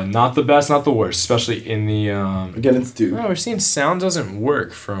 Not the best, not the worst, especially in the... Again, it's Duke. Oh, we're seeing sound doesn't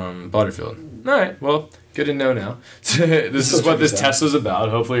work from Butterfield. All right, well, good to know now. This is what this test was about.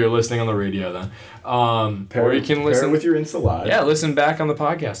 Hopefully you're listening on the radio then. Or you can listen... with your Insta Live. Yeah, listen back on the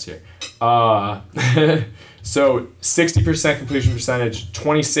podcast here. So 60% completion percentage,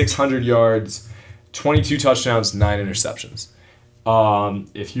 2,600 yards, 22 touchdowns, 9 interceptions.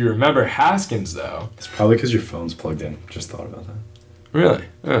 If you remember Haskins, though... It's probably because your phone's plugged in. Just thought about that. Really?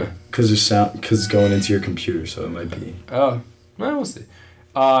 Because it's going into your computer, so it might be. Oh, well, we'll see.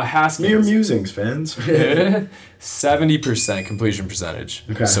 Haskins... Mere musings, fans. 70% completion percentage.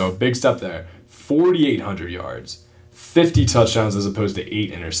 Okay. So a big step there. 4,800 yards, 50 touchdowns as opposed to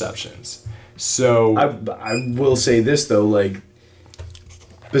 8 interceptions. So I will say this though, like,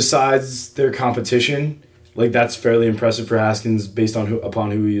 besides their competition, like, that's fairly impressive for Haskins based on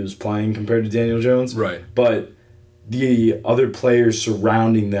upon who he was playing compared to Daniel Jones. Right. But the other players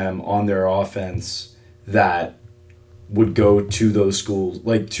surrounding them on their offense that would go to those schools,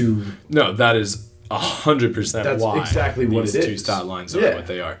 like to... No, that is 100% that's why exactly what these it two is. stat lines are what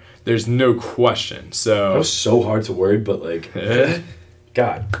they are. There's no question. So that was so hard to word, but like,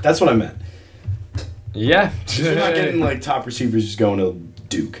 God, that's what I meant. Yeah. You're not getting like top receivers just going to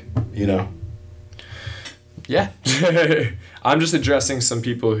Duke, you know? Yeah. I'm just addressing some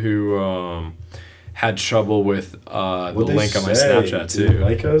people who had trouble with the link on my Snapchat too. Do they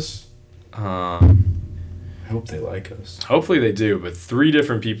like us? I hope they like us. Hopefully they do, but 3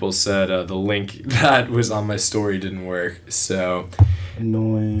 different people said the link that was on my story didn't work. So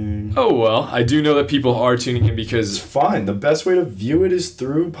annoying. Oh well, I do know that people are tuning in because it's fine. The best way to view it is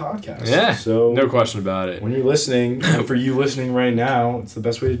through podcasts. Yeah. So no question about it. When you're listening, and for you listening right now, it's the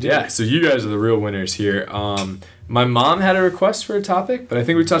best way to do it. Yeah, so you guys are the real winners here. My mom had a request for a topic, but I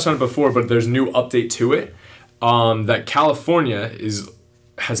think we touched on it before, but there's a new update to it. That California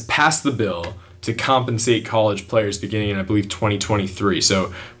has passed the bill to compensate college players beginning in, I believe, 2023.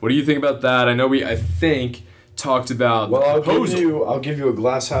 So what do you think about that? I know I think talked about the proposal. I'll give you a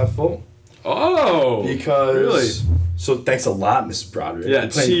glass half full. Oh, because really? So thanks a lot, Mrs. Broderick. Yeah,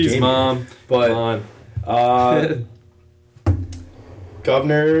 jeez, Mom. But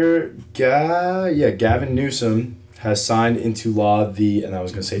Governor Gavin Newsom has signed into law and I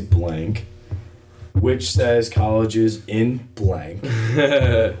was going to say blank, which says colleges in blank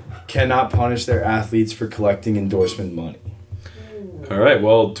cannot punish their athletes for collecting endorsement money. All right,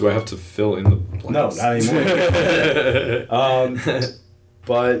 well, do I have to fill in the blanks? No, not anymore.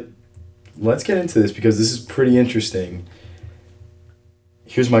 But let's get into this because this is pretty interesting.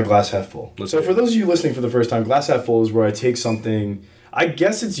 here's my glass half full. Let's So hear for those of you listening for the first time, glass half full is where I take something, I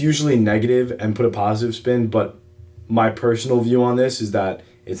guess it's usually negative and put a positive spin, but my personal view on this is that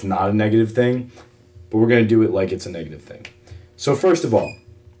it's not a negative thing, but we're going to do it like it's a negative thing. So first of all,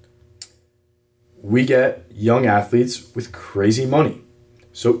 we get young athletes with crazy money.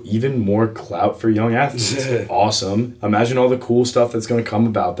 So even more clout for young athletes. Awesome. Imagine all the cool stuff that's going to come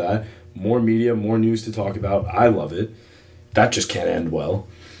about that. More media, more news to talk about. I love it. That just can't end well.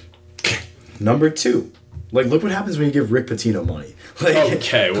 Number 2. Like, look what happens when you give Rick Pitino money. Like,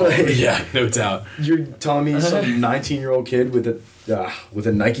 Okay, well, yeah, no doubt. You're telling me some 19-year-old kid with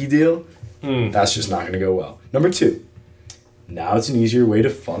a Nike deal? That's just not going to go well. Number 2. Now it's an easier way to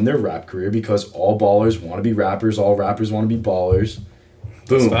fund their rap career because all ballers want to be rappers, all rappers want to be ballers.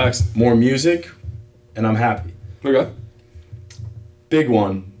 Boom. Facts. More music, and I'm happy. Okay. Big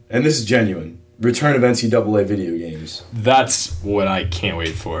one, and this is genuine. Return of NCAA video games. That's what I can't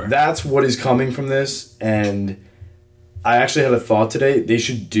wait for. That's what is coming from this, and I actually had a thought today. They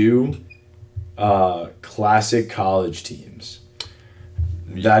should do classic college teams.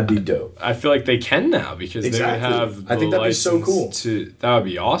 That'd be dope. I feel like they can now because Exactly. they would have the I think that'd be so license cool. That would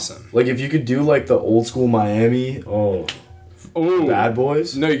be awesome. Like, if you could do, like, the old school Miami, Oh, Bad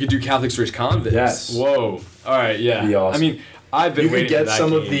Boys. No, you could do Catholic Straight Convicts. Yes. Whoa. All right, yeah. Be awesome. I mean, I've been You waiting could for get that some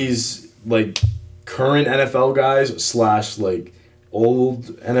game. of these, like, current NFL guys / like, old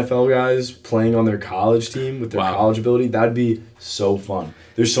NFL guys playing on their college team with their Wow. college ability. That'd be so fun.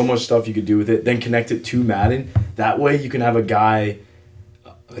 There's so much stuff you could do with it. Then connect it to Madden. That way you can have a guy,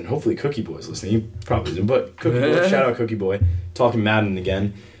 and hopefully Cookie Boy's listening. He probably isn't, but Cookie Boy, shout out Cookie Boy, talking Madden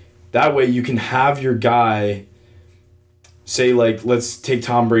again. That way you can have your guy, say, like, let's take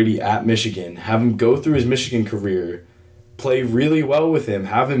Tom Brady at Michigan, have him go through his Michigan career, play really well with him,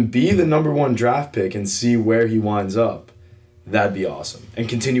 have him be the number 1 draft pick and see where he winds up. That'd be awesome. And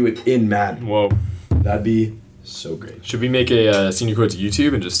continue it in Madden. Whoa. That'd be so great. Should we make a senior quote to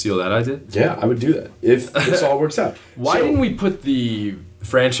YouTube and just steal that idea? Yeah, I would do that if this all works out. Why So- didn't we put the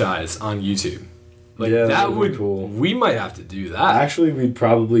franchise on YouTube? Like, Yeah, that that'd be would cool. We might have to do that. Actually, we'd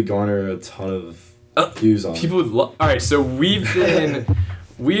probably garner a ton of views on People would all right, so we've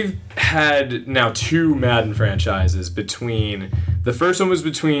had now 2 Madden franchises between the first one was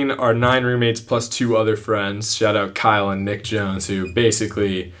between our 9 roommates plus 2 other friends. Shout out Kyle and Nick Jones, who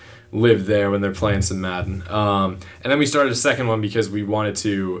basically live there when they're playing some Madden. And then we started a second one because we wanted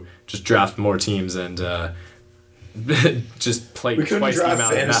to just draft more teams and just play We couldn't twice the draft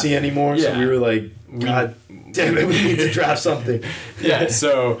amount fantasy of Madden. anymore, so Yeah. we were like, God damn it, we need to draft something. Yeah,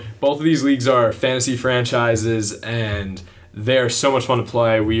 so both of these leagues are fantasy franchises, and they're so much fun to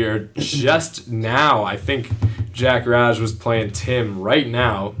play. We are just now, I think Jack Raj was playing Tim right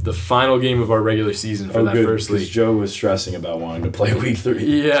now, the final game of our regular season for that good, first because league. Joe was stressing about wanting to play week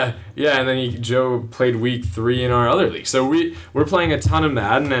 3. Yeah, and then Joe played week 3 in our other league. So we're playing a ton of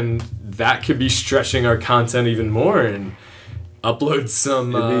Madden, and that could be stretching our content even more and upload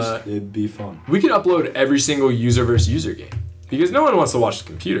some... It'd be fun. we could upload every single user versus user game because no one wants to watch the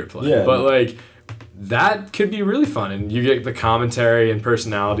computer play. Yeah, but no. like that could be really fun, and you get the commentary and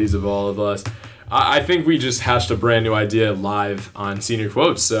personalities of all of us. I think we just hatched a brand new idea live on Senior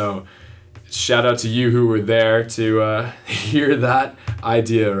Quotes. So shout out to you who were there to hear that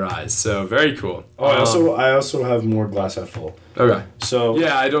idea arise. So very cool. Oh, I also have more glass half full. Okay. So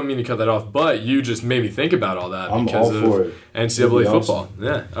Yeah, I don't mean to cut that off, but you just made me think about all that I'm because all of for it. It'd NCAA be football.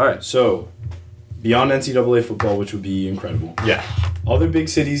 Yeah. All right. So, beyond NCAA football, which would be incredible, Yeah. other big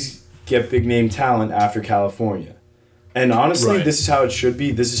cities get big name talent after California. And honestly, Right. this is how it should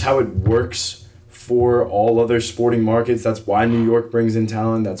be. This is how it works for all other sporting markets. That's why New York brings in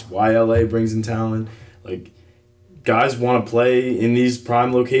talent. That's why LA brings in talent. Like, guys want to play in these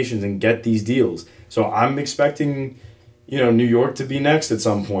prime locations and get these deals. So I'm expecting, New York to be next at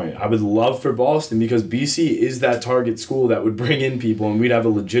some point. I would love for Boston because BC is that target school that would bring in people and we'd have a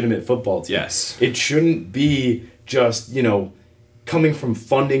legitimate football team. Yes. It shouldn't be just, coming from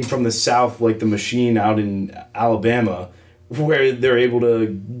funding from the South like the machine out in Alabama where they're able to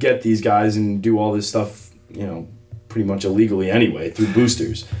get these guys and do all this stuff, pretty much illegally anyway through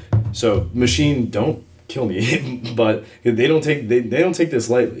boosters. So machine, don't kill me, but they don't take this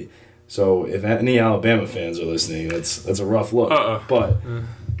lightly. So if any Alabama fans are listening, that's a rough look. But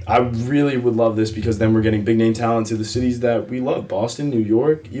I really would love this because then we're getting big name talent to the cities that we love. Boston, New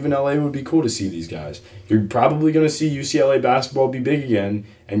York, even LA would be cool to see these guys. You're probably going to see UCLA basketball be big again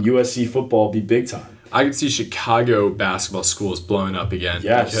and USC football be big time. I could see Chicago basketball schools blowing up again.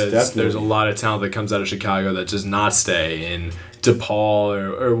 Yes, because definitely. there's a lot of talent that comes out of Chicago that does not stay in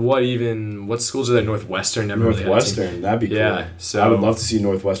DePaul or what schools are there? Northwestern never really had a team. Northwestern, that'd be cool. Yeah, so I would love to see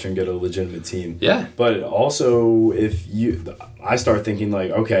Northwestern get a legitimate team. Yeah. But also, I start thinking like,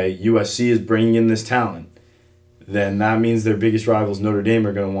 okay, USC is bringing in this talent, then that means their biggest rivals, Notre Dame,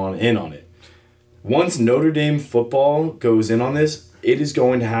 are going to want in on it. Once Notre Dame football goes in on this, it is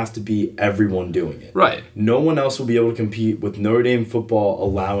going to have to be everyone doing it. Right. No one else will be able to compete with Notre Dame football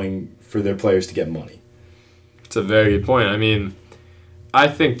allowing for their players to get money. It's a very good point. I mean, I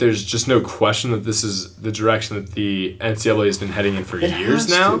think there's just no question that this is the direction that the NCAA has been heading in for years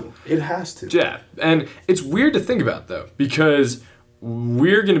now. It has to. Yeah, and it's weird to think about, though, because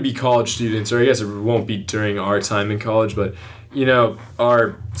we're going to be college students, or I guess it won't be during our time in college, but,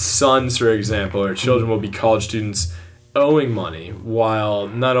 our sons, for example, or children will be college students owing money, while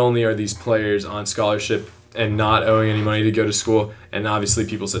not only are these players on scholarship and not owing any money to go to school, and obviously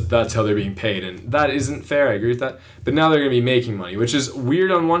people said that's how they're being paid, and that isn't fair, I agree with that, but now they're going to be making money, which is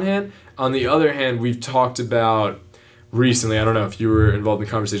weird on one hand. On the other hand, we've talked about recently, I don't know if you were involved in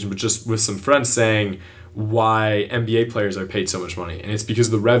the conversation, but just with some friends saying why NBA players are paid so much money, and it's because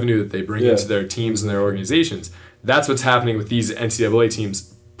of the revenue that they bring into their teams and their organizations. That's what's happening with these NCAA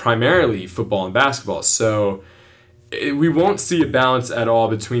teams, primarily football and basketball, so we won't see a balance at all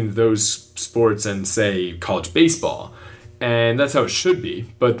between those sports and, say, college baseball. And that's how it should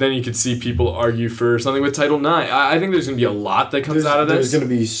be. But then you could see people argue for something with Title IX. I think there's going to be a lot that comes out of this. There's going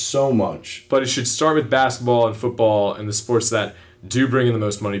to be so much. But it should start with basketball and football and the sports that do bring in the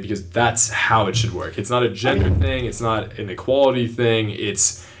most money, because that's how it should work. It's not a gender thing. It's not an equality thing.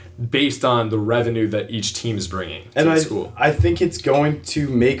 It's based on the revenue that each team is bringing to the school. I think it's going to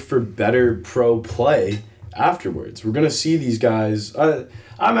make for better pro play afterwards. We're going to see these guys.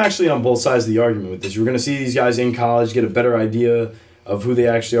 I'm actually on both sides of the argument with this. We're going to see these guys in college get a better idea of who they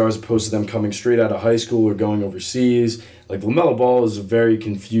actually are, as opposed to them coming straight out of high school or going overseas. Like, LaMelo Ball is a very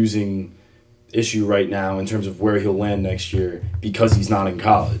confusing issue right now in terms of where he'll land next year because he's not in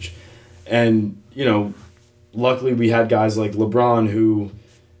college. And, luckily we had guys like LeBron who,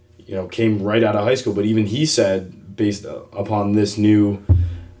 came right out of high school. But even he said, based upon this new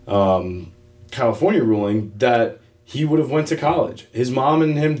California ruling, that he would have went to college. His mom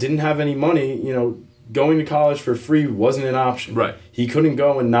and him didn't have any money. Going to college for free wasn't an option. Right. He couldn't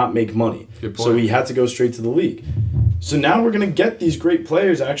go and not make money. Good point. So he had to go straight to the league. So now we're going to get these great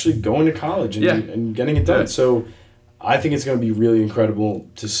players actually going to college and getting it done. Right. So I think it's going to be really incredible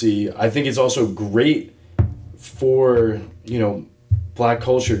to see. I think it's also great for, black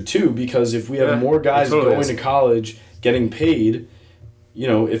culture too, because if we have more guys going to college getting paid,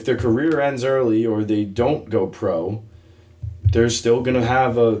 if their career ends early or they don't go pro, they're still going to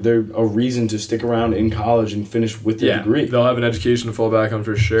have a reason to stick around in college and finish with their degree. They'll have an education to fall back on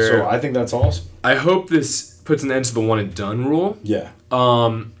for sure. So I think that's awesome. I hope this puts an end to the one and done rule. Yeah.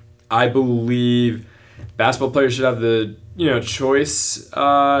 I believe basketball players should have the choice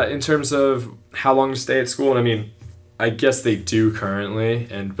in terms of how long to stay at school. And I mean, I guess they do currently,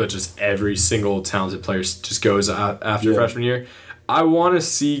 but just every single talented player just goes after freshman year. I want to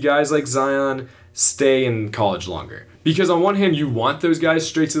see guys like Zion stay in college longer. Because on one hand, you want those guys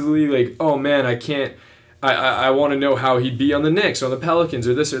straight to the league. Like, oh man, I want to know how he'd be on the Knicks or on the Pelicans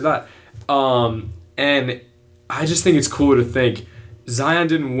or this or that. And I just think it's cooler to think Zion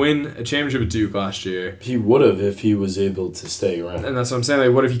didn't win a championship at Duke last year. He would have if he was able to stay around. And that's what I'm saying.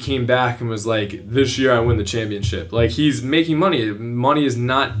 Like, what if he came back and was like, this year I win the championship? Like, he's making money. Money is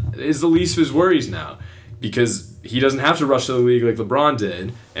the least of his worries now. Because he doesn't have to rush to the league like LeBron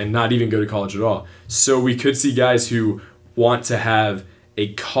did and not even go to college at all. So we could see guys who want to have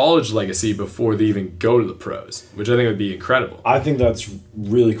a college legacy before they even go to the pros, which I think would be incredible. I think that's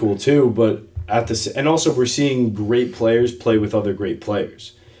really cool too, but and also we're seeing great players play with other great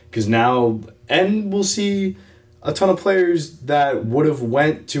players. Because now, and we'll see a ton of players that would have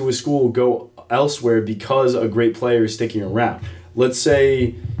went to a school go elsewhere because a great player is sticking around. Let's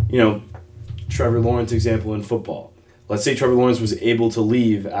say, Trevor Lawrence example in football. Let's say Trevor Lawrence was able to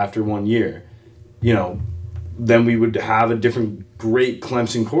leave after 1 year. Then we would have a different great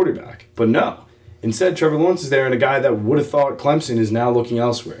Clemson quarterback. But no. Instead, Trevor Lawrence is there, and a guy that would have thought Clemson is now looking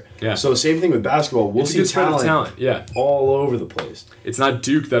elsewhere. Yeah. So same thing with basketball. We'll see talent all over the place. It's not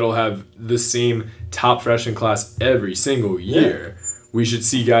Duke that'll have the same top freshman class every single year. Yeah. We should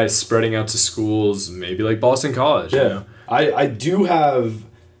see guys spreading out to schools, maybe like Boston College. Yeah. I do have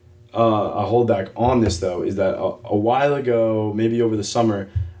a holdback on this, though, is that a while ago, maybe over the summer,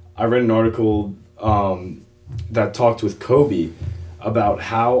 I read an article that talked with Kobe about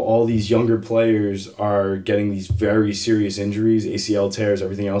how all these younger players are getting these very serious injuries, ACL tears,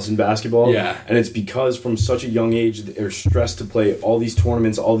 everything else in basketball. Yeah. And it's because from such a young age, they're stressed to play all these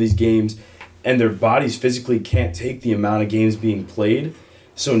tournaments, all these games, and their bodies physically can't take the amount of games being played.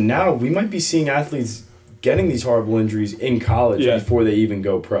 So now we might be seeing athletes getting these horrible injuries in college before they even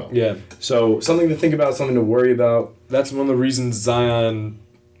go pro. Yeah. So something to think about, something to worry about. That's one of the reasons Zion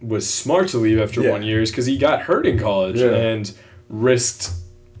was smart to leave after 1 year, is because he got hurt in college and risked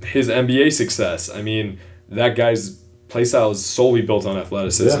his NBA success. I mean, that guy's playstyle is solely built on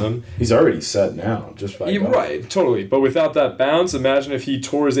athleticism. Yeah. He's already set now, just by going. Right, totally. But without that bounce, imagine if he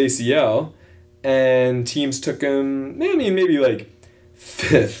tore his ACL and teams took him, maybe like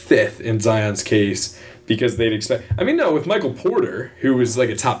fifth in Zion's case, because they'd expect... I mean, no, with Michael Porter, who was like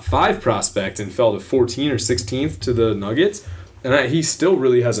a top 5 prospect and fell to 14th or 16th to the Nuggets, and he still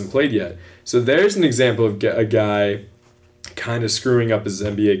really hasn't played yet. So there's an example of a guy kind of screwing up his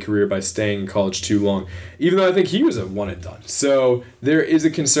NBA career by staying in college too long, even though I think he was a one and done. So there is a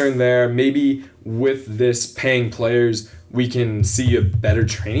concern there. Maybe with this paying players, we can see a better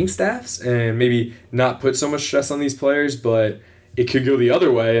training staffs and maybe not put so much stress on these players, but it could go the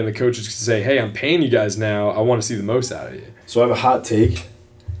other way and the coaches could say, hey, I'm paying you guys now. I want to see the most out of you. So I have a hot take.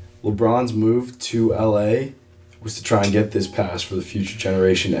 LeBron's move to LA was to try and get this pass for the future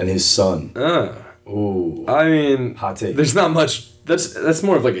generation and his son. Ooh. I mean, hot take. There's not much. That's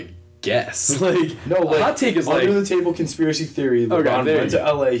more of like a guess. Like, no, like, hot take is like under the table conspiracy theory. LeBron went to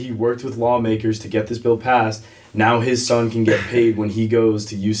LA. He worked with lawmakers to get this bill passed. Now his son can get paid when he goes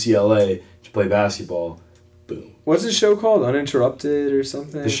to UCLA to play basketball. Boom. What's the show called? Uninterrupted or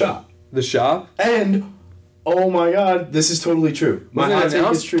something? The Shop. The Shop? And, oh my God, this is totally true. My hot take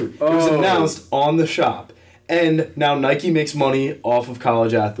is true. It was announced on The Shop. And now Nike makes money off of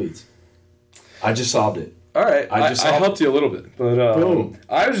college athletes. I just solved it. All right. I helped you a little bit. But boom.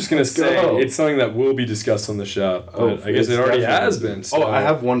 I was just going to say it's something that will be discussed on The Shop. But I guess it already has been. So. I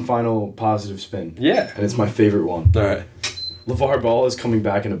have one final positive spin. Yeah. And it's my favorite one. All right. LeVar Ball is coming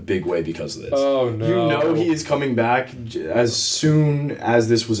back in a big way because of this. Oh, no. You know he is coming back as soon as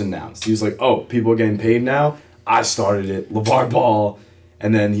this was announced. He was like, oh, people are getting paid now? I started it. LeVar Ball.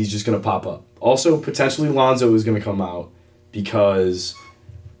 And then he's just going to pop up. Also, potentially Lonzo is going to come out because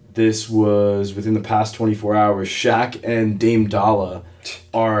this was within the past 24 hours. Shaq and Dame Dollar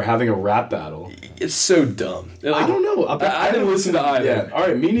are having a rap battle. It's so dumb. Like, I don't know. I didn't listen to either. Yeah. All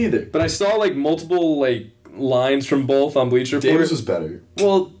right, me neither. But I saw like multiple lines from both on Bleacher Report. Dame's was better.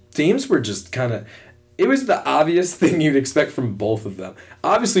 Well, Dame's were just kind of... It was the obvious thing you'd expect from both of them.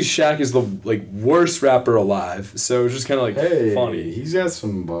 Obviously, Shaq is the worst rapper alive, so it's just kind of funny. He's got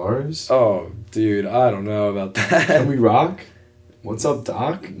some bars. Oh, dude, I don't know about that. Can we rock? What's up,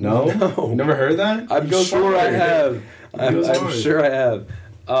 Doc? No? You never heard that? I'm sure I have. I'm sure I have.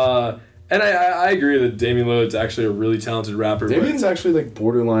 And I agree that Damian Lillard's actually a really talented rapper. Damian's actually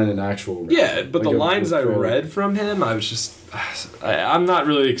borderline an actual rapper. Yeah, but the lines I read from him, I was just... I'm not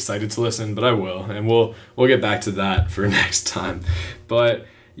really excited to listen, but I will. And we'll get back to that for next time. But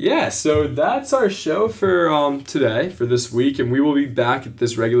yeah, so that's our show for today, for this week. And we will be back at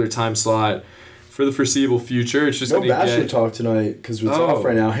this regular time slot for the foreseeable future. It's just no Bachelor talk tonight because it's off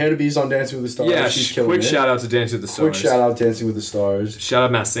right now. Hannah B's on Dancing with the Stars. Yeah, she's killing quick it. Shout out to Dancing with the Stars. Quick shout out Dancing with the Stars. Shout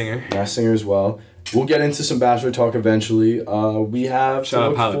out Matt Singer. Matt Singer as well. We'll get into some Bachelor talk eventually. We have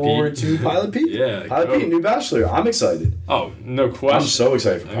shout to look forward to Pilot Pete. Yeah, Pilot Pete, new Bachelor. I'm excited. Oh, no question. I'm so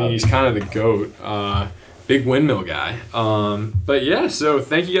excited for Pilot Pete. He's kind of the GOAT. Big windmill guy. But yeah, so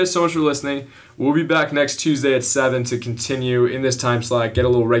thank you guys so much for listening. We'll be back next Tuesday at 7 to continue in this time slot, get a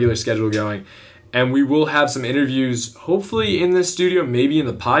little regular schedule going. And we will have some interviews, hopefully in this studio, maybe in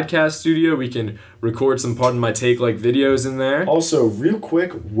the podcast studio. We can record some Pardon My Take videos in there. Also, real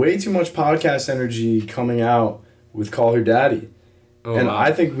quick, way too much podcast energy coming out with Call Her Daddy. And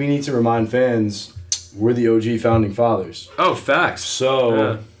I think we need to remind fans, we're the OG founding fathers. Oh, facts.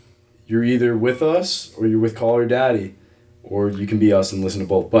 So, you're either with us or you're with Call Her Daddy. Or you can be us and listen to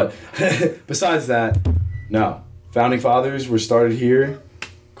both. But besides that, no. Founding fathers were started here.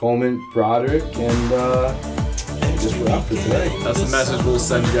 Coleman, Broderick, and I guess we're out for today. That's the message we'll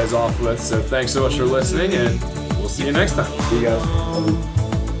send you guys off with. So thanks so much for listening, and we'll see you next time. See you guys.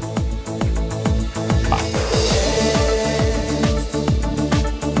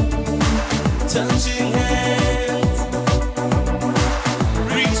 Touching